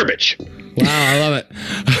garbage. Wow, I love it.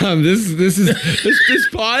 This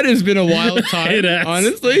pod has been a wild time.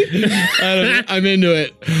 Honestly, I'm into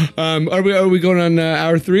it. Are we going on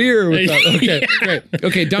hour 3 or what's up? Okay, great.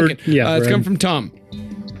 Okay, Duncan. It's come from Tom.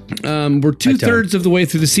 We're 2/3 of the way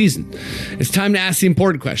through the season. It's time to ask the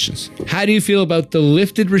important questions. How do you feel about the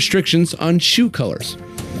lifted restrictions on shoe colors?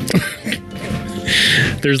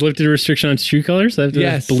 There's lifted restriction on shoe colors. I have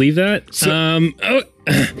to believe that.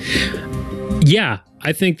 Yeah,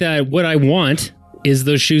 I think that what I want is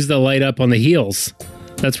those shoes that light up on the heels.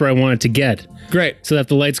 That's where I want it to get. Great. So that if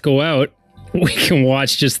the lights go out, we can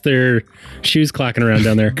watch just their shoes clacking around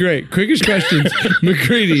down there. Great. Quickest questions.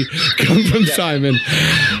 McCready, come from Simon.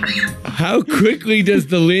 How quickly does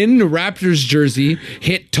the Lynn Raptors jersey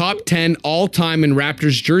hit top 10 all time in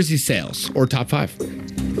Raptors jersey sales or top 5?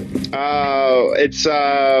 It's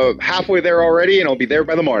halfway there already, and it'll be there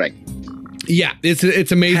by the morning. Yeah,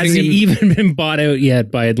 it's amazing. Has he even been bought out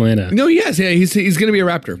yet by Atlanta? No, yes. Yeah, he's going to be a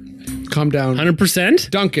Raptor. Calm down. 100%?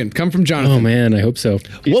 Duncan, come from Jonathan. Oh, man, I hope so.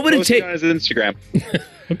 He's what would it take on his Instagram?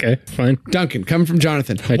 Okay, fine. Duncan, coming from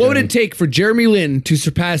Jonathan. Hi, What would Jonathan. it take for Jeremy Lin to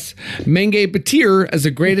surpass Menge Batir as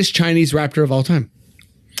the greatest Chinese Raptor of all time?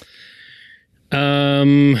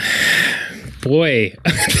 Boy,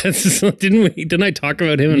 didn't I talk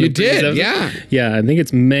about him? In You the previous did, episode? yeah. Yeah, I think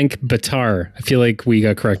it's Menk Batar. I feel like we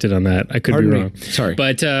got corrected on that. I could Pardon be me. wrong. Sorry.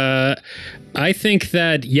 But I think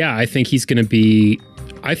that, I think he's going to be,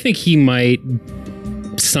 I think he might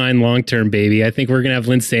sign long-term, baby. I think we're going to have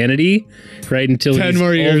Linsanity right until 10 he's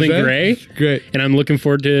more years, old and eh? gray. Great. And I'm looking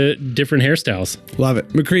forward to different hairstyles. Love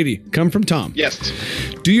it. McCready, come from Tom. Yes.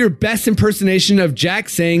 Do your best impersonation of Jack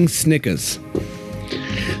saying Snickers.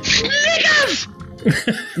 Snickers!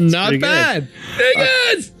 Not pretty good. bad.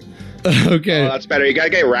 Snickers! Okay. Oh, that's better. You gotta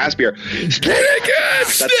get raspier. Snickers!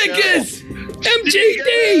 Snickers!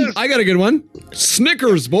 MGD! I got a good one.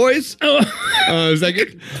 Snickers, boys. Is that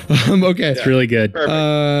good? Okay. It's really good.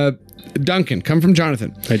 Duncan, come from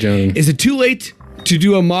Jonathan. Hi, Jonathan. Is it too late to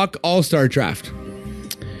do a mock all-star draft?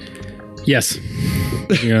 Yes.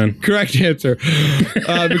 Hang on. Correct answer.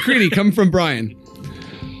 McCready, come from Brian.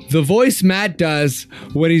 The voice Matt does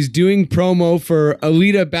when he's doing promo for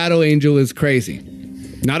Alita Battle Angel is crazy.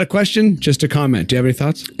 Not a question, just a comment. Do you have any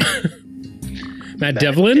thoughts? Matt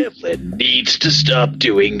Devlin? Devlin needs to stop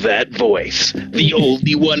doing that voice. The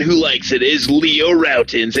only one who likes it is Leo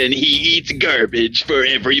Routins, and he eats garbage for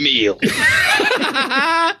every meal.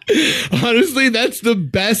 Honestly, that's the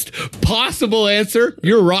best possible answer.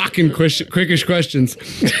 You're rocking quickish questions.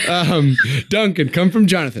 Duncan, come from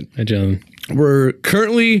Jonathan. Hi, Jonathan. We're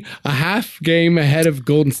currently a half game ahead of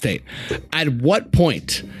Golden State. At what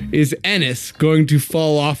point is Ennis going to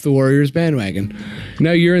fall off the Warriors bandwagon?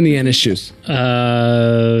 Now you're in the Ennis shoes.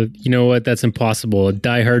 You know what? That's impossible. A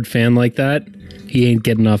diehard fan like that, he ain't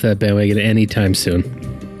getting off that bandwagon anytime soon.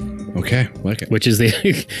 Okay, like it. Which is the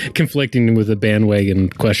conflicting with the bandwagon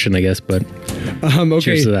question, I guess. But Okay,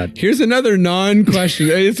 cheers to that. Here's another non-question.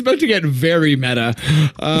 It's about to get very meta.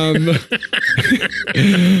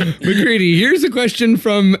 McCready, here's a question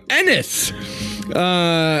from Ennis.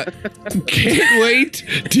 Can't wait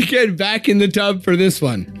to get back in the tub for this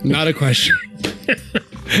one. Not a question.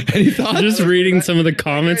 Any thoughts? I'm just reading some of the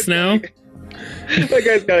comments now. That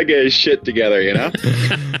guy's gotta get his shit together, you know?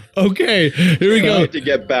 Okay, here we go. To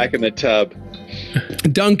get back in the tub.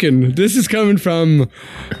 Duncan, this is coming from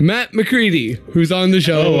Matt McCready, who's on the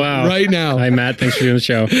show right now. Hi, Matt. Thanks for doing the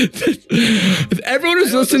show. Everyone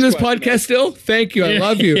who's listening to this podcast still, thank you. I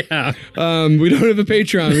love you. Yeah. We don't have a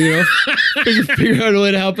Patreon, you know? figure out a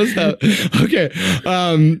way to help us out. Okay.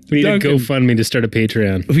 We need Duncan, a GoFundMe to start a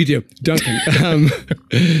Patreon. We do. Duncan.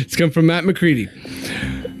 It's come from Matt McCready.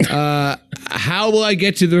 How will I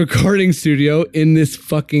get to the recording studio in this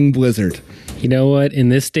fucking blizzard? You know what? In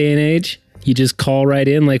this day and age, you just call right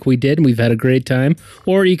in like we did and we've had a great time.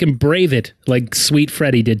 Or you can brave it like Sweet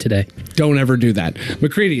Freddy did today. Don't ever do that.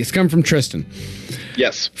 McCready, it's come from Tristan.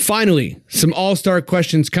 Yes. Finally, some all-star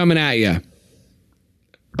questions coming at you.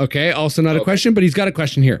 Okay, also not a question, but he's got a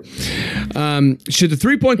question here. Should the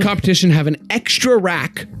three-point competition have an extra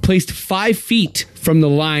rack placed 5 feet from the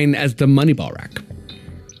line as the money ball rack?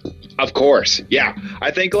 Of course, yeah. I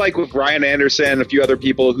think like with Ryan Anderson and a few other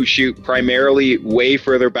people who shoot primarily way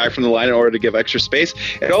further back from the line in order to give extra space,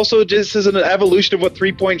 it also just is an evolution of what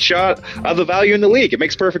three-point shot of the value in the league. It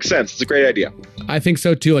makes perfect sense. It's a great idea. I think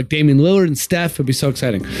so too. Like Damian Lillard and Steph would be so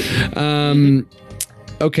exciting.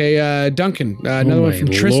 Okay, Duncan, another one from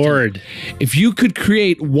Tristan. Lord. If you could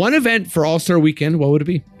create one event for All-Star Weekend, what would it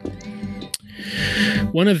be?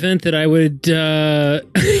 One event that I would,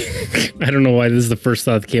 I don't know why this is the first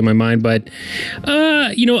thought that came to my mind, but,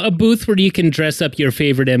 a booth where you can dress up your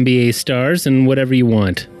favorite NBA stars and whatever you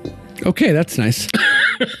want. Okay, that's nice.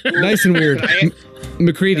 Nice and weird.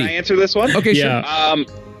 McCready. Can I answer this one? Okay, Yeah. sure.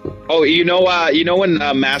 You know when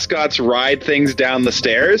mascots ride things down the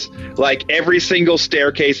stairs? Like every single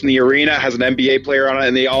staircase in the arena has an NBA player on it,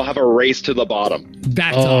 and they all have a race to the bottom.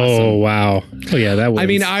 That's Oh, awesome. wow. Oh, yeah, that was. I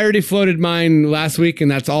mean, I already floated mine last week, and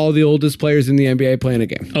that's all the oldest players in the NBA playing a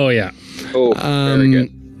game. Oh, yeah. Oh, very good.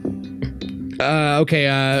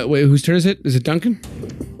 Okay, wait, whose turn is it? Is it Duncan?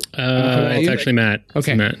 It's actually Matt. It's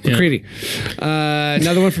Okay, Matt. Yeah. McCready.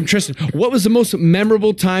 Another one from Tristan. What was the most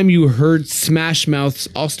memorable time you heard Smash Mouth's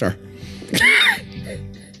All-Star?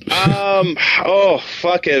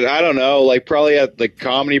 Fuck it. I don't know. Like probably at the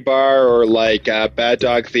Comedy Bar or like Bad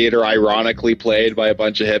Dog Theater, ironically played by a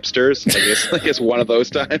bunch of hipsters. I guess one of those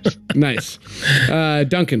times. Nice.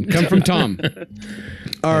 Duncan, come from Tom.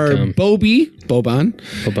 Are Tom. Boban,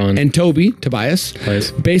 and Tobias,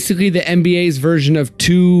 basically the NBA's version of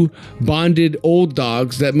two bonded old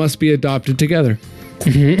dogs that must be adopted together?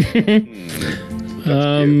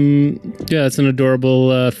 Yeah, it's an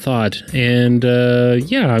adorable thought. And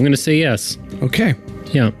yeah, I'm going to say yes. Okay.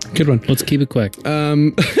 Yeah. Good one. Let's keep it quick.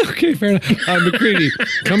 Okay, fair enough. McCready,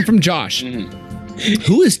 come from Josh,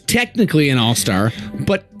 who is technically an all-star,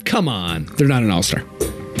 but come on, they're not an all-star.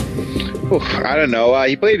 I don't know.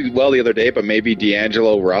 He played well the other day, but maybe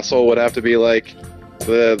D'Angelo Russell would have to be like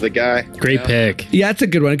the guy. Great pick. Yeah, that's a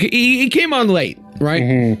good one. He came on late, right?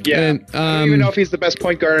 Mm-hmm. Yeah. And, I don't even know if he's the best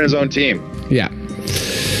point guard on his own team. Yeah.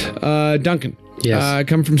 Duncan. Yes.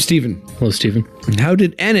 Come from Steven. Hello, Steven. How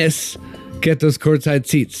did Ennis get those courtside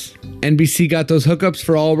seats? NBC got those hookups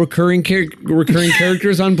for all recurring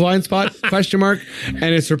characters on Blind Spot? ?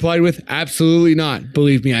 Ennis replied with, absolutely not.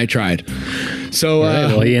 Believe me, I tried. So, Right,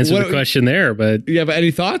 well, he answered the question there, but you have any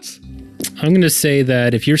thoughts? I'm going to say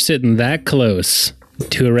that if you're sitting that close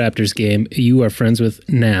to a Raptors game, you are friends with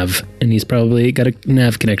Nav, and he's probably got a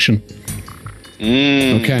Nav connection.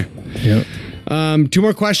 Okay. Yeah. 2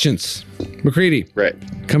 more questions. McCready. Right.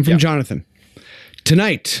 Come from Jonathan.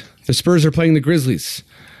 Tonight, the Spurs are playing the Grizzlies,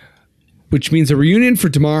 which means a reunion for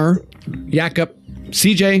DeMar, Jakob,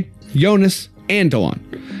 CJ, Jonas, and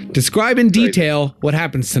DeLon. Describe in detail what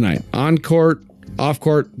happens tonight. On court, off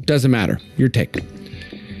court, doesn't matter. Your take.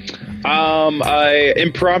 A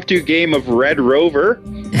impromptu game of Red Rover.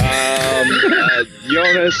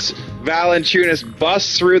 Jonas Valanciunas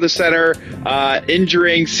busts through the center,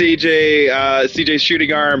 injuring CJ's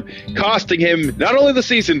shooting arm, costing him not only the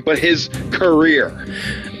season but his career.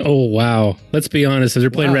 Oh, wow. Let's be honest. As they're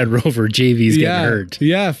playing Red Rover, JV's getting hurt.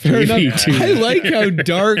 Yeah, fair JV enough. too. I like how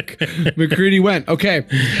dark McCready went. Okay,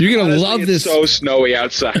 you're going to love this. It's so snowy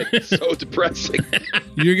outside. It's so depressing.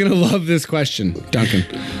 You're going to love this question, Duncan.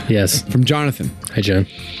 Yes. From Jonathan. Hi, John.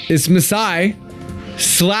 Is Masai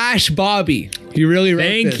 / Bobby, you really wrote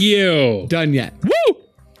Thank this, you. done yet? Woo!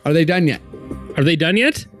 Are they done yet? Are they done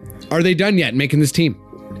yet? Are they done yet making this team?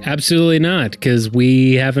 Absolutely not, because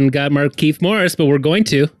we haven't got Markieff Morris, but we're going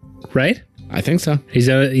to, right? I think so. He's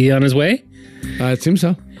on his way? It seems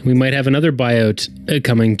so. We might have another buyout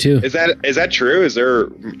coming, too. Is that true? Is there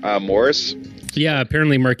Morris? Yeah,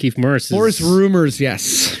 apparently Markieff Morris is... Morris rumors,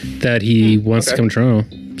 yes. That he wants to come to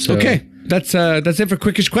Toronto. So. Okay. That's it for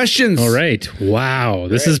Quickish Questions. All right. Wow.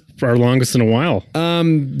 This is our longest in a while.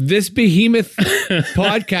 This behemoth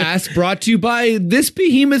podcast brought to you by this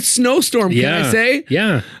behemoth snowstorm, can I say?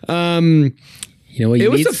 Yeah. You know what?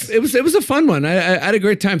 It was a fun one. I had a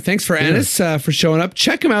great time. Thanks for Ennis for showing up.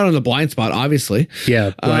 Check him out on the Blind Spot, obviously.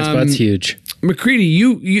 Yeah, Blind Spot's huge. McCready,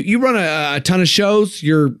 you run a ton of shows.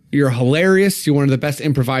 You're hilarious. You're one of the best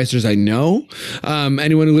improvisers I know.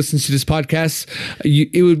 Anyone who listens to this podcast,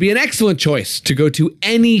 it would be an excellent choice to go to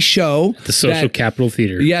any show. The Social Capital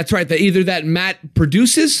Theater. Yeah, that's right. That Matt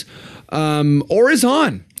produces or is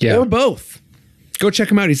on, or both. Go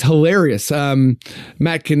check him out. He's hilarious.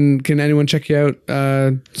 Matt, can anyone check you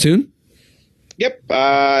out soon? Yep.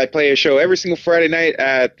 I play a show every single Friday night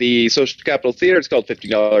at the Social Capital Theater. It's called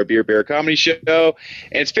 $15 Beer Comedy Show.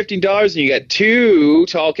 And it's $15 and you get 2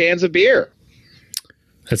 tall cans of beer.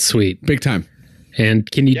 That's sweet. Big time. And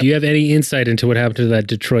do you have any insight into what happened to that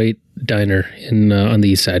Detroit diner on the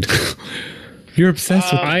east side? You're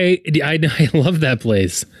obsessed with it. I love that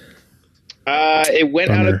place. It went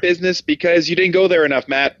out of business because you didn't go there enough,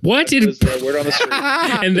 Matt. What? That was the word on the street.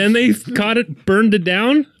 And then they burned it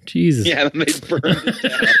down? Jesus. Yeah, then they burned it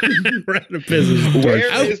down. We're out of business.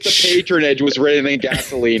 Where is the patronage was written in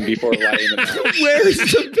gasoline before lighting them out? Where's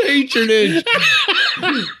the patronage?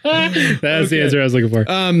 That's the answer I was looking for.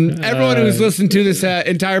 Everyone who's listened to this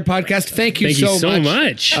entire podcast, thank you so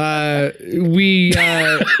much. We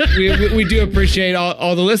do appreciate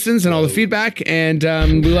all the listens and all the feedback, and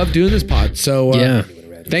we love doing this pod. So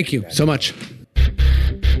thank you so much.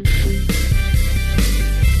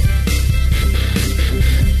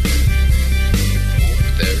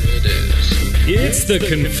 It's the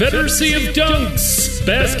Confederacy of Dunks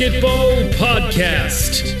Basketball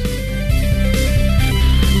Podcast.